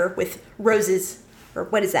lyre with roses, or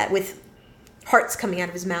what is that, with hearts coming out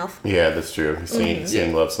of his mouth. Yeah, that's true. He's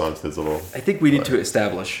singing love songs to his little... I think we need to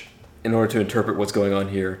establish, in order to interpret what's going on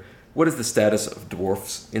here, what is the status of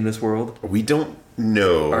dwarfs in this world? We don't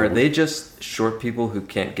know. Are they just short people who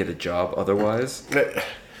can't get a job otherwise?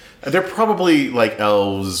 They're probably like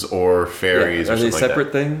elves or fairies or Are they a something separate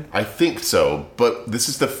like that. thing? I think so, but this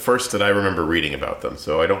is the first that I remember reading about them,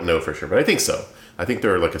 so I don't know for sure, but I think so. I think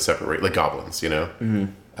they're like a separate race, like goblins, you know?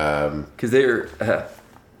 Because they're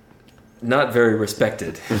not very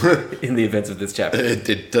respected in the events of this chapter.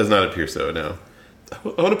 It does not appear so, no.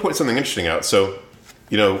 I want to point something interesting out. So,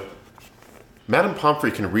 you know, Madame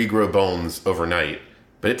Pomfrey can regrow bones overnight,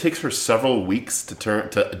 but it takes her several weeks to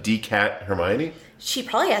decat Hermione. She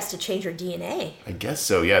probably has to change her DNA. I guess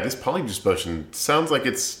so, yeah. This polyjuice potion sounds like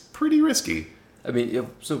it's pretty risky. I mean,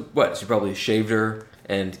 so what? She probably shaved her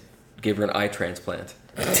and gave her an eye transplant.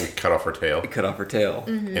 Cut off her tail Cut off her tail.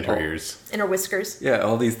 and her ears. And her whiskers. Yeah,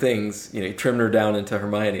 all these things, you trimmed her down into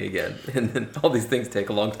Hermione again. And then all these things take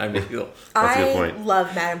a long time to heal. That's a good I point.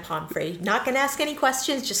 love Madame Pomfrey. Not going to ask any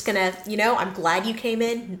questions, just going to, I'm glad you came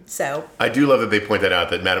in, so. I do love that they point that out,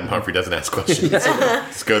 that Madame Pomfrey doesn't ask questions.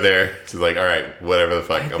 Just go there. She's like, all right, whatever the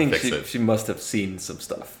fuck, I I'll think fix it. she must have seen some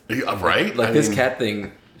stuff. Yeah, right? Like I this mean, cat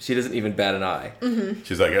thing, she doesn't even bat an eye.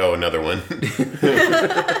 She's like, oh, another one.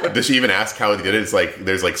 Does she even ask how it did it? It's like,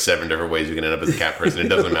 there's like 7 different ways you can end up as a cat person. It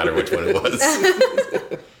doesn't matter which one it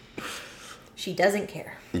was. She doesn't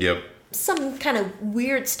care. Yep. Some kind of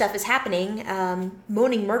weird stuff is happening.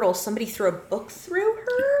 Moaning Myrtle, somebody threw a book through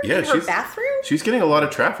her in her bathroom? She's getting a lot of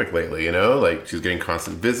traffic lately, Like, she's getting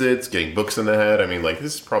constant visits, getting books in the head. I mean, like,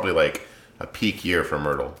 this is probably like a peak year for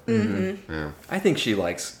Myrtle. Mm-hmm. Yeah. I think she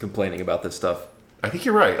likes complaining about this stuff. I think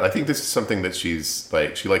you're right. I think this is something that she's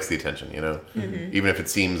like, she likes the attention, Mm-hmm. Even if it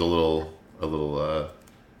seems a little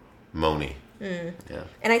moany. Yeah.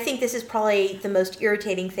 And I think this is probably the most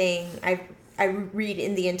irritating thing I read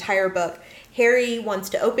in the entire book. Harry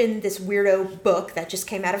wants to open this weirdo book that just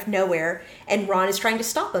came out of nowhere, and Ron is trying to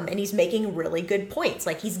stop him, and he's making really good points.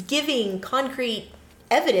 Like, he's giving concrete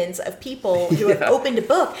evidence of people who have opened a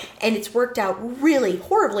book, and it's worked out really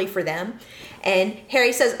horribly for them. And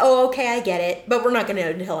Harry says, oh, okay, I get it, but we're not going to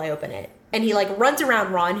know until I open it. And he, runs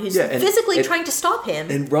around Ron, who's physically trying to stop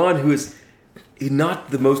him. And Ron, who is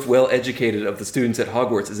not the most well-educated of the students at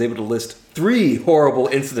Hogwarts, is able to list 3 horrible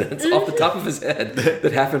incidents off the top of his head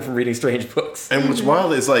that happened from reading strange books. And what's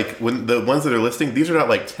wild is, when the ones that are listing, these are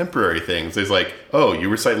not, temporary things. There's oh, you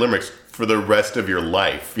recite limericks for the rest of your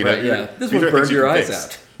life. Right, yeah. This one burned your eyes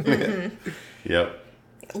out. Yep.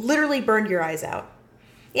 Literally burned your eyes out.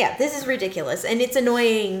 Yeah, this is ridiculous. And it's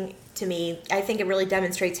annoying to me. I think it really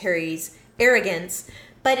demonstrates Harry's arrogance.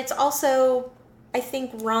 But it's also, I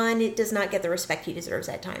think Ron does not get the respect he deserves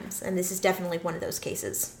at times. And this is definitely one of those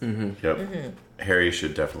cases. Mm-hmm. Yep. Harry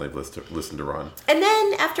should definitely listen to Ron. And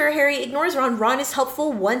then after Harry ignores Ron, Ron is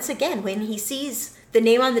helpful once again when he sees the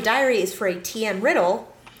name on the diary is for a TM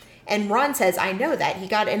Riddle. And Ron says, I know that. He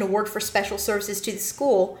got an award for special services to the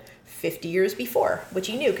school 50 years before, which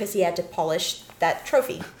he knew because he had to polish that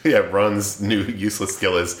trophy. Yeah, Ron's new useless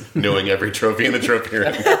skill is knowing every trophy in the trophy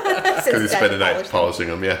room. Because he spent a night polishing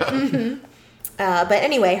them, yeah. Mm-hmm. But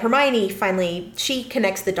anyway, Hermione finally, she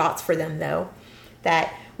connects the dots for them, though.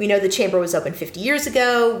 That we know the chamber was open 50 years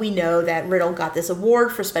ago. We know that Riddle got this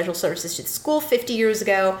award for special services to the school 50 years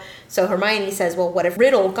ago. So Hermione says, well, what if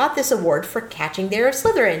Riddle got this award for catching their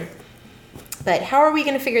Slytherin? But how are we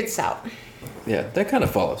going to figure this out? Yeah, that kind of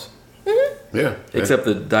follows. Mm-hmm. Yeah. Except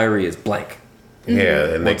the diary is blank.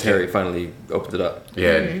 Yeah, and Once Harry finally opened it up.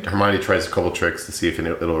 Yeah, Hermione tries a couple tricks to see if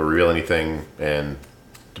it'll reveal anything, and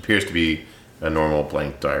it appears to be a normal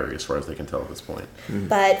blank diary as far as they can tell at this point.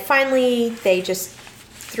 But finally, they just,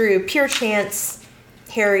 through pure chance,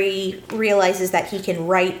 Harry realizes that he can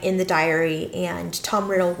write in the diary, and Tom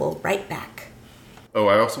Riddle will write back. Oh,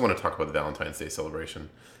 I also want to talk about the Valentine's Day celebration.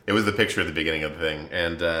 It was the picture at the beginning of the thing,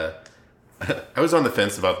 and I was on the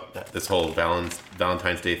fence about this whole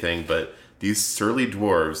Valentine's Day thing, but these surly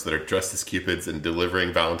dwarves that are dressed as Cupids and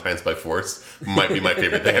delivering Valentines by force might be my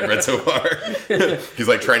favorite thing I've read so far. He's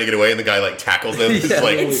trying to get away, and the guy tackles him. He's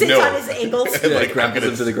and sits on his ankles. And, Yeah, grapples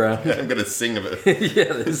him to the ground. I'm gonna sing of it.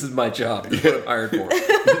 Yeah, this is my job. This is what I'm hired for.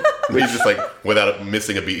 But he's just without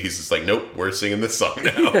missing a beat, he's just nope, we're singing this song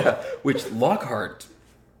now. Yeah, which Lockhart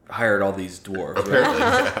hired all these dwarves. Right? Apparently,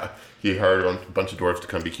 yeah. He hired a bunch of dwarves to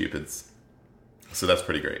come be Cupids. So that's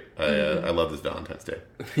pretty great. I love this Valentine's Day.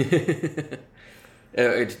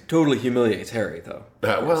 It totally humiliates Harry, though.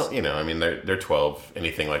 Well, they're 12.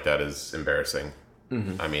 Anything like that is embarrassing.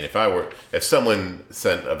 Mm-hmm. I mean, if someone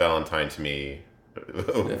sent a Valentine to me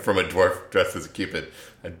from a dwarf dressed as a Cupid,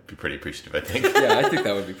 I'd be pretty appreciative, I think. Yeah, I think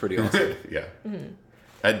that would be pretty awesome. Yeah. Mm-hmm.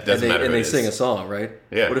 It doesn't matter. And who they it sing a is. song, right?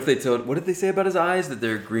 Yeah. What did they say about his eyes? That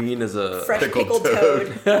they're green as a Fresh Pickled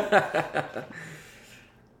pickled toad.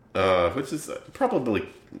 Which is probably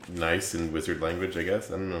nice in wizard language, I guess.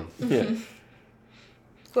 I don't know. Yeah.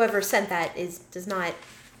 Whoever sent that does not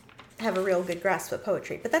have a real good grasp of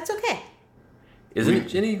poetry, but that's okay. Isn't it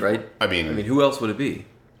Ginny? Right. I mean, who else would it be?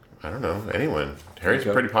 I don't know. Anyone. Harry's a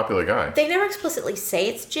Okay. pretty popular guy. They never explicitly say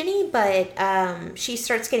it's Ginny, but she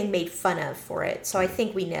starts getting made fun of for it, so I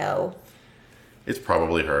think we know. It's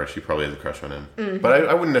probably her. She probably has a crush on him. Mm-hmm. But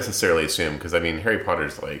I wouldn't necessarily assume, because, I mean, Harry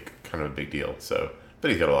Potter's, like, kind of a big deal. So,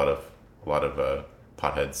 but he's got a lot of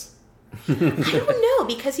potheads. I don't know,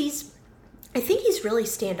 because I think he's really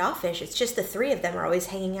standoffish. It's just the three of them are always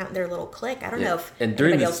hanging out in their little clique. I don't know if And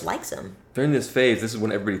during anybody this- else likes him. During this phase, this is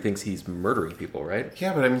when everybody thinks he's murdering people, right?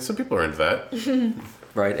 Yeah, but I mean, some people are into that.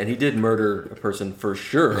 Right, and he did murder a person for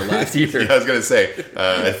sure last year. Yeah, I was gonna say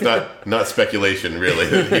it's not speculation really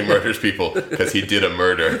that he murders people, because he did a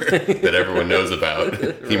murder that everyone knows about.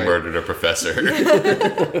 He Right. murdered a professor.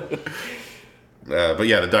 But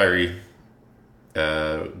yeah, the diary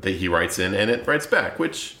that he writes in, and it writes back,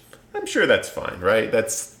 which I'm sure that's fine, right?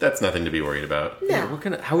 That's nothing to be worried about. No.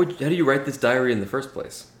 How do you write this diary in the first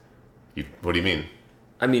place? What do you mean?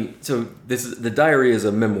 I mean, so the diary is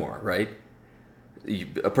a memoir, right?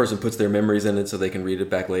 A person puts their memories in it so they can read it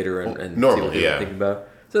back later and see what normally, they were yeah. thinking about.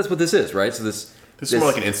 So that's what this is, right? So This is more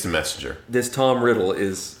like an instant messenger. this Tom Riddle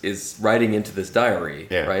is writing into this diary,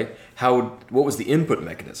 Yeah. right? What was the input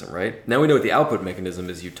mechanism, right? Now we know what the output mechanism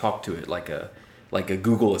is. You talk to it like a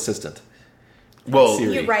Google assistant. Well,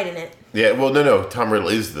 Siri. You write in it. yeah, well, no. Tom Riddle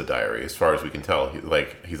is the diary, as far as we can tell. He's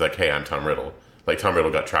like, hey, I'm Tom Riddle. Like, Tom Riddle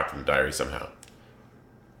got trapped in the diary somehow.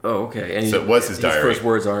 Oh, okay. And So it was his diary. first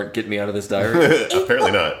words aren't "Get me out of this diary." Apparently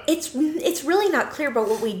not. It's really not clear, but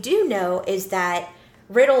what we do know is that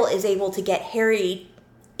Riddle is able to get Harry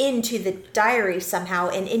into the diary somehow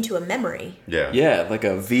and into a memory. Yeah. Yeah, like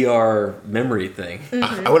a VR memory thing.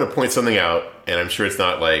 I want to point something out, and I'm sure it's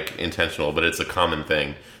not like intentional, but it's a common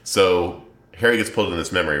thing. So Harry gets pulled in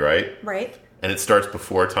this memory, right? Right? And it starts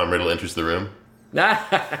before Tom Riddle enters the room. You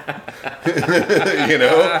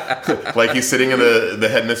know, like he's sitting in the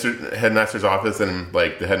headmaster's office, and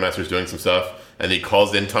like the headmaster's doing some stuff, and he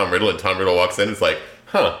calls in Tom Riddle, and Tom Riddle walks in. It's like,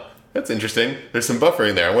 huh, that's interesting. There's some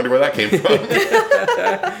buffering there. I wonder where that came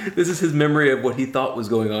from. This is his memory of what he thought was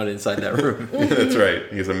going on inside that room. That's right.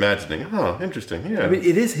 He's imagining. Oh, interesting. Yeah. I mean,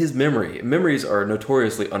 it is his memory. Memories are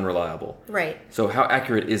notoriously unreliable. Right. So how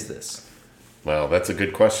accurate is this? Well, that's a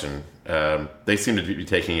good question. They seem to be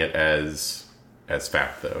taking it as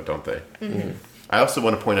fact, though, don't they? Mm-hmm. I also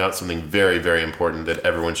want to point out something very, very important that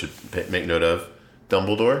everyone should make note of.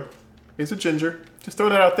 Dumbledore is a ginger. Just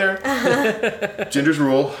throwing it out there. Gingers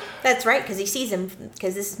rule. That's right, because he sees him,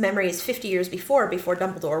 because this memory is 50 years before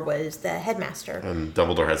Dumbledore was the headmaster. And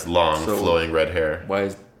Dumbledore has long, So- flowing red hair. Why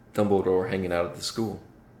is Dumbledore hanging out at the school?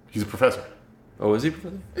 He's a professor. Oh, is he?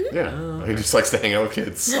 Professor? Yeah. He just likes to hang out with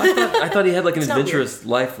kids. I thought he had like an It's not adventurous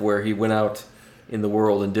life where he went out in the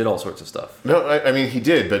world and did all sorts of stuff. No, I mean, he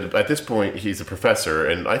did, but at this point, he's a professor,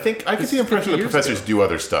 and I think I can see the impression that 50 years professors ago. do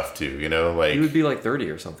other stuff, too, you know? Like, He would be like 30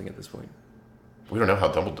 or something at this point. we don't know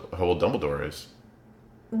how old Dumbledore is.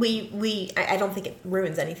 I don't think it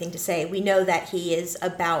ruins anything to say. We know that he is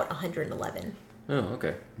about 111. Oh,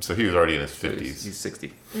 okay. So he was already in his So 50s. he's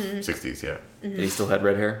 60. 60s, yeah. And he still had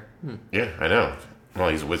red hair? Yeah, I know. Well,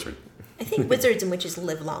 he's a wizard. I think wizards and witches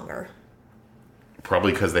live longer.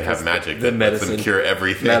 Probably because they have magic the that lets them medicine. cure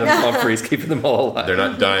everything. Madame Pomfrey's keeping them all alive. They're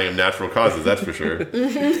not dying of natural causes, that's for sure.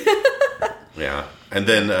 Yeah. And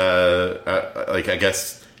then, like, I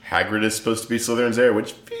guess Hagrid is supposed to be Slytherin's heir,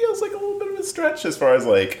 which feels like a little bit of a stretch as far as,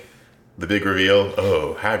 like, the big reveal.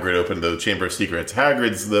 Oh, Hagrid opened the Chamber of Secrets.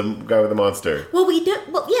 Hagrid's the guy with the monster. Well, we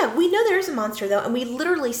know there is a monster, though, and we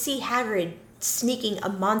literally see Hagrid sneaking a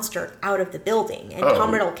monster out of the building, and Oh.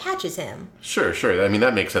 Tom Riddle catches him. Sure. I mean,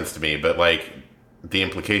 that makes sense to me, but, like, the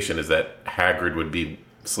implication is that Hagrid would be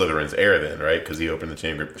Slytherin's heir then, right? Because he opened the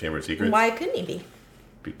Chamber of Secrets. Why couldn't he be?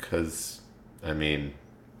 Because, I mean,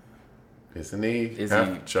 isn't he Is half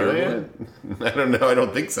he giant? I don't know. I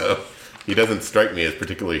don't think so. He doesn't strike me as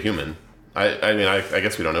particularly human. I mean, I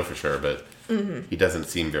guess we don't know for sure, but he doesn't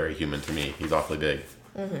seem very human to me. He's awfully big.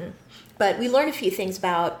 But we learn a few things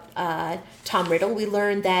about Tom Riddle. We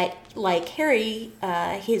learned that, like Harry,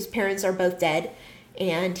 his parents are both dead,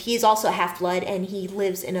 and he's also a half-blood, and he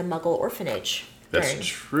lives in a Muggle orphanage That's during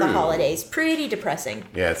true. the holidays. Pretty depressing.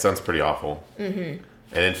 Yeah, it sounds pretty awful. Mm-hmm.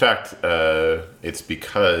 And in fact, it's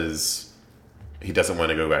because he doesn't want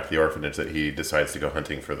to go back to the orphanage, that he decides to go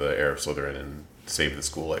hunting for the heir of Slytherin and save the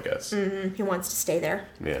school, I guess. He wants to stay there.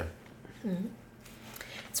 Yeah.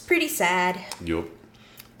 It's pretty sad. Yup.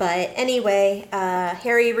 But anyway,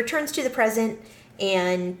 Harry returns to the present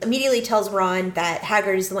and immediately tells Ron that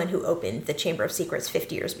Hagrid is the one who opened the Chamber of Secrets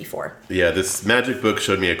 50 years before. Yeah, this magic book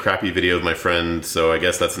showed me a crappy video of my friend, so I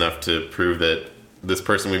guess that's enough to prove that this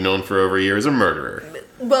person we've known for over a year is a murderer.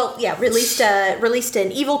 Well, yeah, released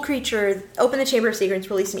an evil creature, opened the Chamber of Secrets,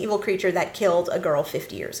 released an evil creature that killed a girl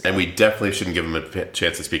 50 years ago. And we definitely shouldn't give him a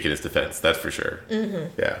chance to speak in his defense, that's for sure.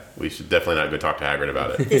 Mm-hmm. Yeah, we should definitely not go talk to Hagrid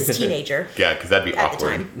about it. This teenager. Yeah, because that'd be At the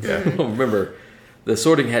awkward. time. Yeah. Well, remember, the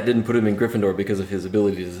Sorting Hat didn't put him in Gryffindor because of his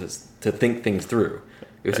ability to think things through.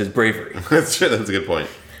 It was his bravery. That's true, that's a good point.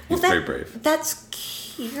 He's very brave. That's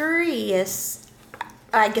curious.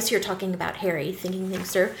 I guess you're talking about Harry thinking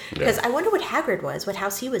things through. Because I wonder what Hagrid was, what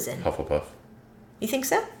house he was in. Hufflepuff. You think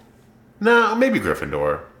so? No, maybe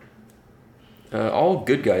Gryffindor. All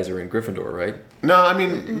good guys are in Gryffindor, right? No, I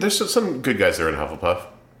mean, there's some good guys that are in Hufflepuff.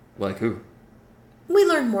 Like who? We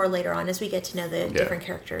learn more later on as we get to know the different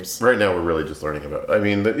characters. Right now, we're really just learning about. I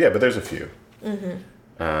mean, but there's a few.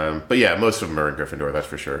 But yeah, most of them are in Gryffindor. That's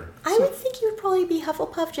for sure. I would think he would probably be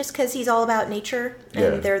Hufflepuff just because he's all about nature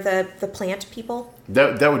and they're the plant people.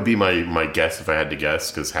 That would be my guess if I had to guess,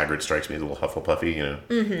 because Hagrid strikes me as a little Hufflepuffy. You know,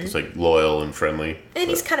 just like loyal and friendly. And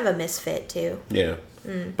he's kind of a misfit too. Yeah,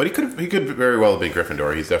 but he could very well have been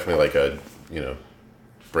Gryffindor. He's definitely like a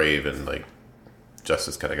brave and like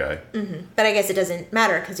justice kind of guy. But I guess it doesn't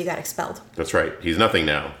matter because he got expelled. That's right. He's nothing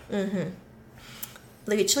now.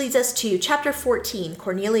 Which leads us to chapter 14,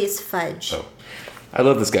 Cornelius Fudge. Oh. I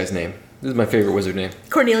love this guy's name. This is my favorite wizard name.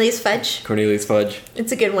 Cornelius Fudge. Cornelius Fudge.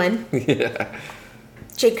 It's a good one. Yeah.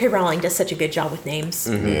 J.K. Rowling does such a good job with names.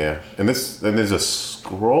 Yeah, and there's a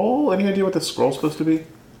scroll. Any idea what the scroll's supposed to be?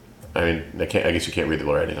 I mean, I guess you can't read the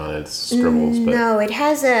writing on it. It's scribbles, but No, it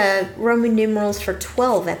has Roman numerals for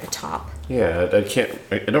 12 at the top. yeah,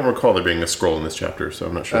 I don't recall there being a scroll in this chapter, so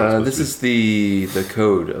I'm not sure. What it's This supposed to be. is the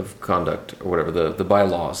code of conduct, or whatever, the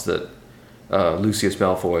bylaws that Lucius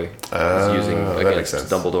Malfoy is using that makes against sense.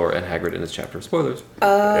 Dumbledore and Hagrid in this chapter. Spoilers.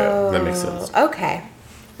 Yeah, that makes sense. Okay.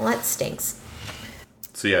 Well, that stinks.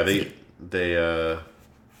 So yeah, they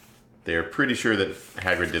are pretty sure that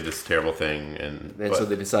Hagrid did this terrible thing, And but, so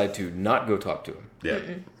they decide to not go talk to him. yeah,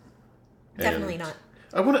 Definitely And not.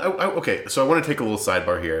 Okay, so I want to take a little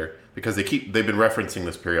sidebar here because they've been referencing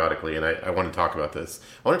this periodically, and I want to talk about this.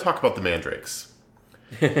 I want to talk about the Mandrakes.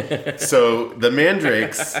 So the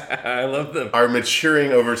Mandrakes I love them. are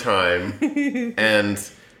maturing over time, and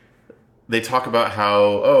they talk about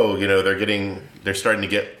how they're starting to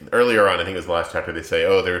get earlier on. I think it was the last chapter. They say,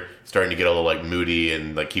 they're starting to get a little like moody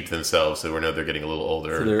and like keep to themselves. So we know they're getting a little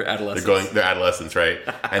older. So they're adolescents. They're adolescents, right?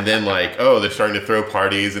 And then like they're starting to throw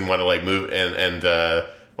parties and want to like move and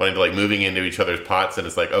wanting to like moving into each other's pots. And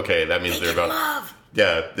it's like, okay, that means they're about love.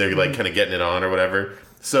 yeah, they're like kind of getting it on or whatever.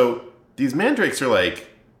 So these Mandrakes are like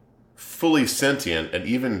fully sentient and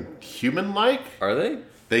even human-like. Are they?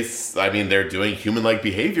 They're doing human-like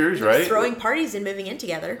behaviors, right? Throwing parties and moving in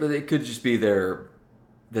together. But it could just be that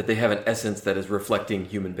they have an essence that is reflecting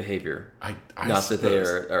human behavior. I Not that they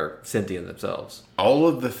suppose. are sentient themselves. All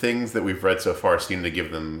of the things that we've read so far seem to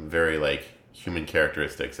give them very like human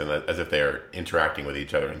characteristics, and as if they are interacting with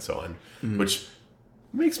each other and so on, which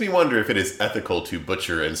makes me wonder if it is ethical to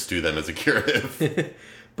butcher and stew them as a curative.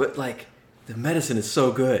 But like, the medicine is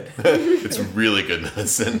so good. It's really good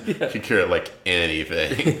medicine. You can cure it like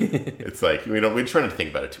anything. It's like we're trying to think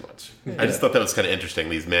about it too much. I just thought that was kind of interesting.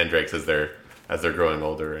 These Mandrakes as they're growing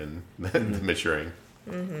older and maturing.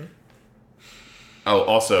 Oh,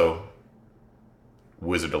 also,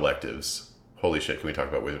 wizard electives. Holy shit! Can we talk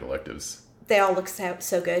about wizard electives? They all look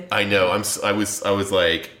so good. I know. I was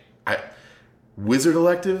like, wizard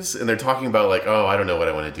electives, and they're talking about like, I don't know what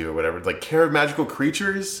I want to do or whatever. Like care of magical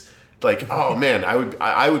creatures. Like, oh man,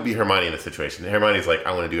 I would be Hermione in this situation. Hermione's like,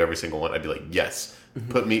 I want to do every single one. I'd be like, yes,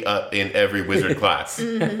 put me up in every wizard class.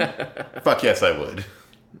 Fuck yes, I would.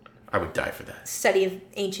 I would die for that. Study of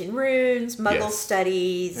ancient runes, Muggle Yes.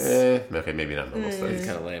 studies. Okay, maybe not Muggle studies. It's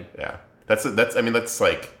kind of lame. Yeah, that's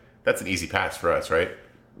an easy pass for us, right?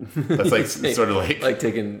 That's like sort of like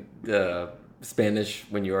taking Spanish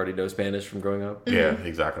when you already know Spanish from growing up. yeah,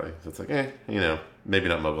 exactly. So it's like maybe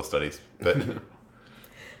not Muggle studies, but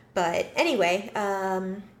But anyway,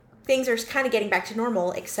 things are kind of getting back to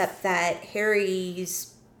normal, except that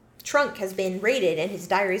Harry's trunk has been raided and his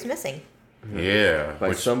diary's missing. yeah,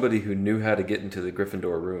 By somebody who knew how to get into the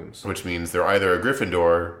Gryffindor rooms. which means they're either a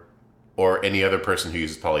Gryffindor or any other person who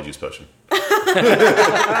uses Polyjuice Potion.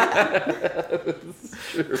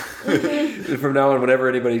 From now on, whenever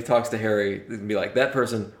anybody talks to Harry, it can be like, that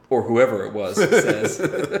person, or whoever it was, says.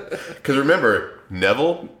 Because remember,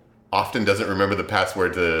 Neville often doesn't remember the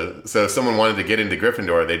password to... So if someone wanted to get into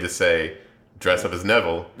Gryffindor, they just say, dress up as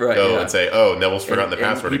Neville. Right, go yeah. and say, oh, Neville's forgotten the And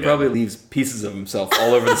password he again. probably leaves pieces of himself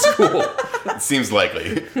all over the school. It seems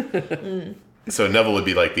likely. So Neville would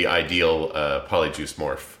be like the ideal Polyjuice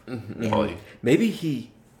morph. Poly. Maybe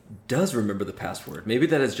he does remember the password. Maybe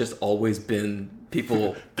that has just always been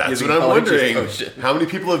people. That's using what I'm Polyjuice wondering. potion. How many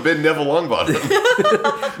people have been Neville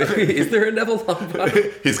Longbottom? Is there a Neville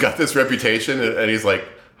Longbottom? He's got this reputation, and he's like,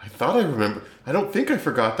 I thought I remember. I don't think I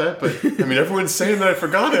forgot that, but I mean, everyone's saying that I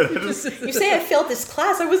forgot it. You say I failed this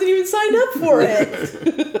class. I wasn't even signed up for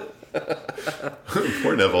it.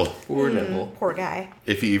 Poor Neville. Poor Neville. Poor guy.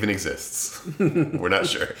 If he even exists. We're not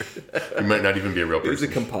sure. He might not even be a real It's a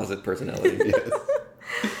person. composite personality.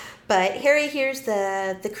 But Harry hears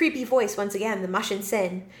the creepy voice once again, the Mushin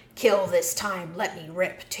Sin. Kill this time, let me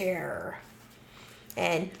rip terror.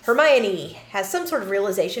 And Hermione has some sort of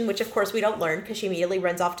realization, which of course we don't learn because she immediately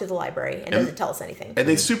runs off to the library and doesn't tell us anything. And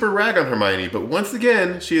they super rag on Hermione, but once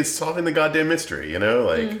again, she is solving the goddamn mystery, you know?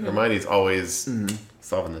 Like, Hermione's always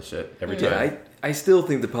solving this shit every time. Yeah, I still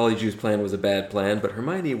think the Polyjuice plan was a bad plan, but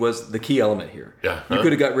Hermione was the key element here. Yeah. You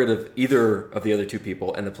could have got rid of either of the other two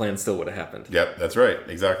people, and the plan still would have happened. Yep, that's right.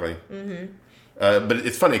 Exactly. But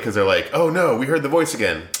it's funny because they're like, oh no, we heard the voice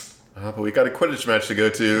again. But we got a Quidditch match to go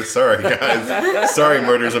to. Sorry, guys. Sorry,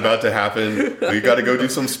 murder's about to happen. We got to go do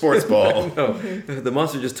some sports ball. No, the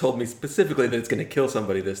monster just told me specifically that it's going to kill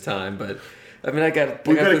somebody this time, but I mean, We got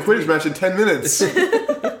a Quidditch match in 10 minutes.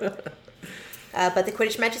 But the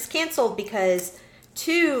Quidditch match is canceled because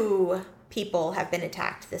 2 people have been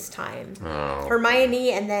attacked this time. Oh.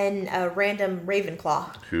 Hermione and then a random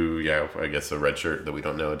Ravenclaw. Who, yeah, I guess a red shirt that we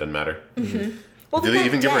don't know. It doesn't matter. Well, Did they're they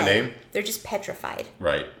even not give her a dead. name? They're just petrified.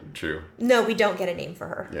 Right, true. No, we don't get a name for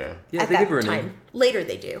her. Yeah. Yeah, At they that give her a time. name. Later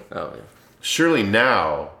they do. Oh, yeah. Surely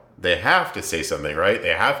now they have to say something, right? They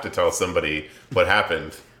have to tell somebody what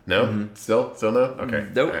happened. No? Still no? Okay.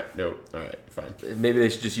 Nope. All right. Nope. All right, fine. Maybe they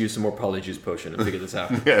should just use some more Polyjuice potion and figure this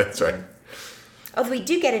out. Yeah, that's right. Although we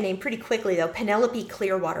do get a name pretty quickly, though. Penelope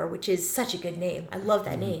Clearwater, which is such a good name. I love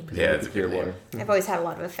that name. Yeah, it's a good Clearwater. name. I've always had a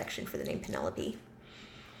lot of affection for the name Penelope.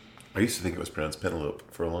 I used to think it was pronounced Penelope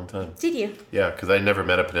for a long time. Did you? Yeah, because I never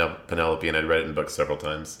met a Penelope, and I'd read it in books several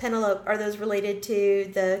times. Penelope, are those related to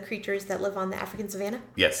the creatures that live on the African savannah?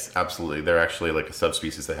 Yes, absolutely. They're actually like a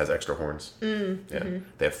subspecies that has extra horns. Yeah,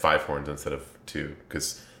 they have 5 horns instead of 2,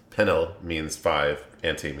 because Penel means 5,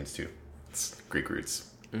 Ante means 2. It's Greek roots.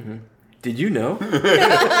 Did you know?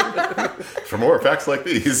 For more facts like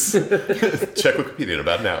these, check Wikipedia in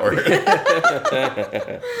about an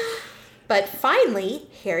hour. But finally,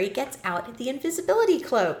 Harry gets out the invisibility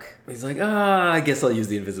cloak. He's like, I guess I'll use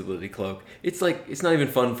the invisibility cloak. It's like, it's not even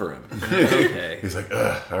fun for him. Okay. He's like,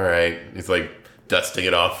 ugh, all right. He's like dusting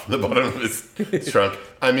it off the bottom of his trunk.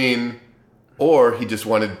 I mean, or he just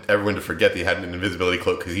wanted everyone to forget that he had an invisibility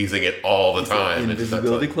cloak because he's using it all the time. and just not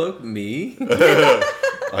Invisibility telling- cloak? Me?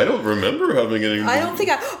 I don't remember having any. I don't think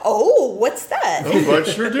Oh, what's that? Oh, I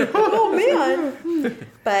sure do. Oh, man.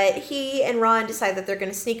 But he and Ron decide that they're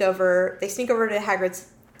going to sneak over. They sneak over to Hagrid's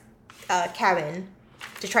cabin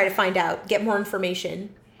to try to find out, get more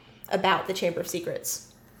information about the Chamber of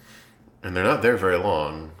Secrets. And they're not there very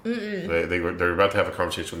long. They're about to have a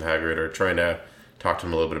conversation with Hagrid or trying to talk to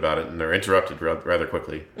him a little bit about it, and they're interrupted rather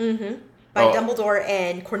quickly. By Oh. Dumbledore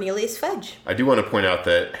and Cornelius Fudge. I do want to point out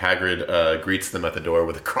that Hagrid greets them at the door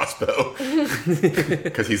with a crossbow.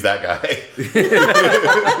 Because he's that guy.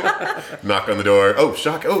 Knock on the door. Oh,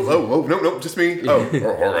 shock. Oh, no, just me. Oh,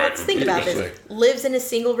 all right. Let's think about this. Lives in a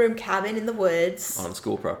single room cabin in the woods On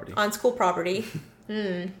school property. on school property.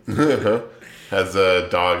 Has a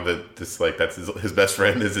dog that just like, that's his best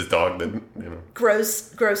friend is his dog that, you know.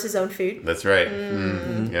 Grows his own food. That's right.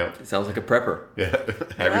 Yeah. It sounds like a prepper. Yeah.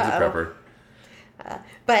 Hagrid's a prepper.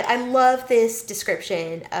 But I love this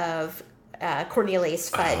description of Cornelius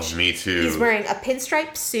Fudge. Oh, me too. He's wearing a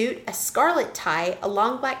pinstripe suit, a scarlet tie, a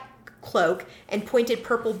long black cloak, and pointed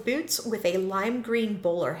purple boots with a lime green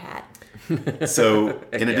bowler hat. So,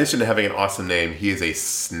 in addition to having an awesome name, he is a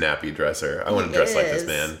snappy dresser. I want to dress like this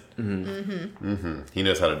man. He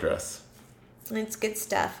knows how to dress. It's good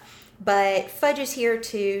stuff. But Fudge is here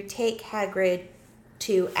to take Hagrid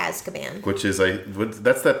to Azkaban. Which is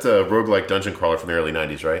that's that roguelike dungeon crawler from the early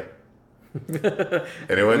 90s, right? I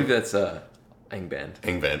Anyone? believe that's Angband.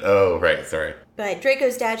 Angband. Oh, right. Sorry. But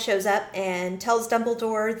Draco's dad shows up and tells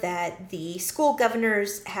Dumbledore that the school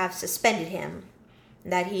governors have suspended him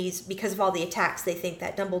That because of all the attacks, they think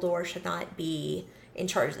that Dumbledore should not be in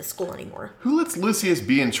charge of the school anymore. Who lets Lucius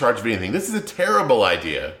be in charge of anything? This is a terrible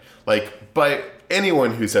idea. Like, by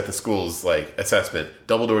anyone who's at the school's, like, assessment,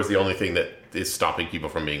 Dumbledore is the only thing that is stopping people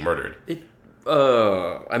from being murdered.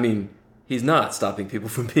 I mean, he's not stopping people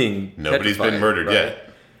from being Nobody's petrified, been murdered right?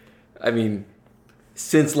 yet. I mean,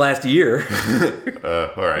 since last year.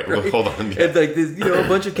 All right, well, hold on. Yeah. And like, a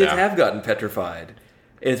bunch of kids have gotten petrified.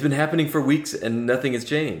 And it's been happening for weeks and nothing has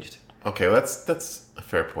changed. Okay, well, that's a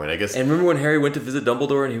fair point, I guess. And remember when Harry went to visit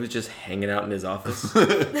Dumbledore and he was just hanging out in his office?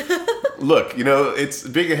 Look, it's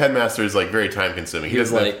being a headmaster is like very time consuming. He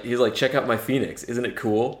was like, check out my phoenix. Isn't it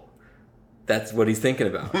cool? That's what he's thinking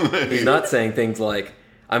about. He's not saying things like,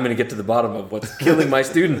 I'm going to get to the bottom of what's killing my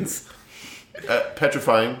students.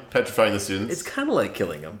 Petrifying the students. It's kind of like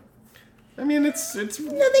killing them. I mean, it's No,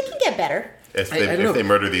 they can get better. if they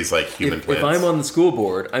murder these like human If plants. I'm on the school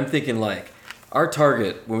board, I'm thinking like, our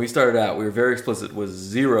target, when we started out, we were very explicit, was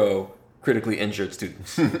 0 critically injured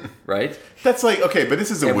students, right? That's like, okay, but this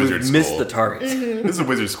is a And wizard we school. missed the target. This is a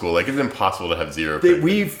wizard school. Like, it's impossible to have 0.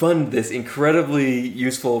 We fund this incredibly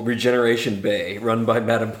useful regeneration bay run by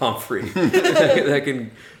Madame Pomfrey that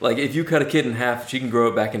can, like, if you cut a kid in half, she can grow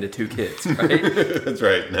it back into 2 kids, right? That's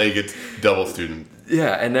right. Now you get double student.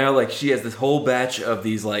 Yeah, and now, like, she has this whole batch of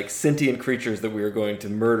these, like, sentient creatures that we are going to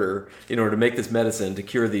murder in order to make this medicine to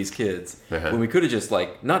cure these kids. Uh-huh. When we could have just,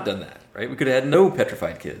 like, not done that, right? We could have had no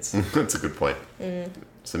petrified kids. That's a good point.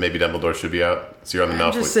 So maybe Dumbledore should be out. So you're on the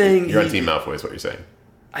I'm Malfoy. just saying You're on Team Malfoy is what you're saying.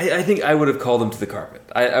 I think I would have called him to the carpet.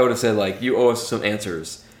 I would have said, like, you owe us some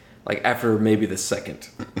answers, like, after maybe the second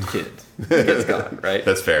kid gets gone, right?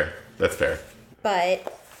 That's fair.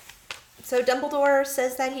 But, so Dumbledore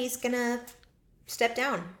says that he's gonna step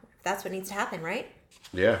down. That's what needs to happen, right?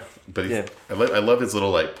 Yeah, but Yeah. I love his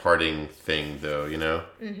little like parting thing though.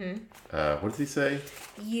 What does he say?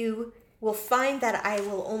 You will find that I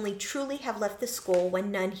will only truly have left the school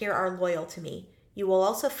when none here are loyal to me. You will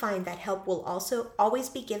also find that help will also always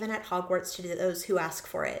be given at Hogwarts to those who ask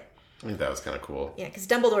for it. I think that was kind of cool. Yeah, because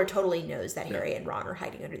Dumbledore totally knows that Harry and Ron are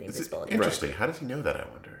hiding under the It's invisibility. interesting. How does he know that? I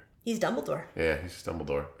wonder. He's Dumbledore. Yeah, he's just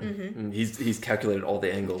Dumbledore. And he's calculated all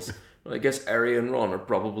the angles. Well, I guess Harry and Ron are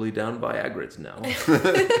probably down by Hagrid's now.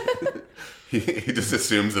 He just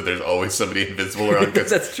assumes that there's always somebody invisible around. 'Cause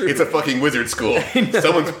That's true. It's a fucking wizard school.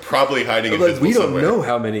 Someone's probably hiding Like, invisible we don't somewhere. know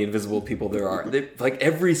how many invisible people there are. Like,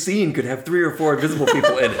 every scene could have 3 or 4 invisible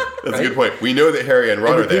people in it. That's right? a good point. We know that Harry and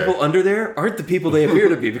Ron And are the there. people under there aren't the people they appear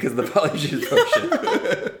to be because of the polyjuice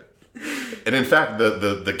potion. And in fact,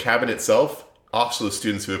 the cabin itself, also the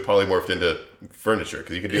students who have polymorphed into furniture,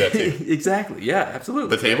 because you can do that too. Exactly. Yeah,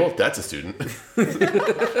 absolutely. The table, that's a student.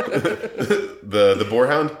 the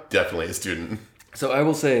boarhound, definitely a student. So I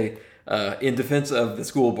will say, in defense of the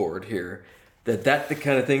school board here, that the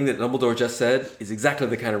kind of thing that Dumbledore just said is exactly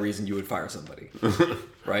the kind of reason you would fire somebody.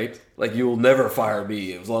 Right? Like, you will never fire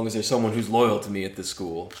me as long as there's someone who's loyal to me at this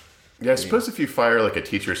school. Yeah, I suppose if you fire like a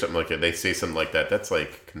teacher or something like that, they say something like that, that's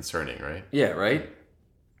like concerning, right? Yeah, right?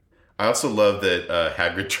 I also love that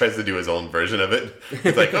Hagrid tries to do his own version of it.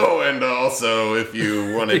 He's like, oh, and also if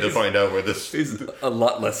you wanted to find out where this... He's a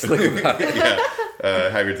lot less slick about it. Yeah,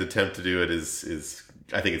 Hagrid's attempt to do it is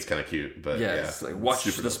I think it's kind of cute, but Yeah, yeah. it's like, watch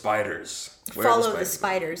Super the spiders. Where are Follow the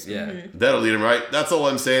spiders. Yeah. Mhm. That'll lead him right. That's all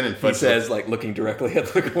I'm saying. And He Fudge says, like, looking directly at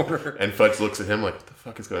the corner. And Fudge looks at him like, what the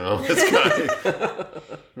fuck is going on with this guy?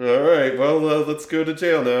 All right, well, let's go to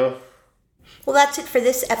jail now. Well, that's it for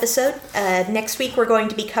this episode. Next week, we're going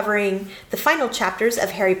to be covering the final chapters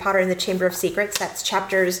of Harry Potter and the Chamber of Secrets. That's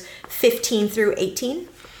chapters 15 through 18.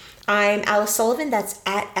 I'm Alice Sullivan. That's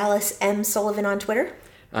at Alice M. Sullivan on Twitter.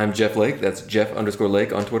 I'm Jeff Lake. That's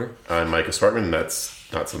Jeff_Lake on Twitter. I'm Micah Swartman, and that's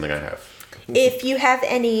not something I have. If you have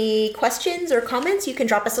any questions or comments, you can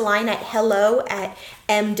drop us a line at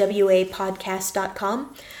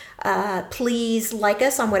hello@mwapodcast.com. Please like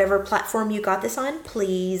us on whatever platform you got this on.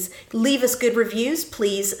 Please leave us good reviews.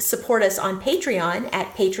 Please support us on Patreon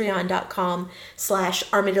at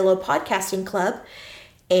patreon.com/Armadillo Podcasting Club.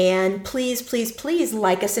 And please, please, please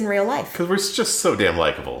like us in real life. Because we're just so damn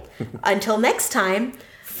likable. Until next time,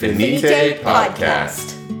 Finite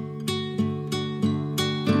Podcast.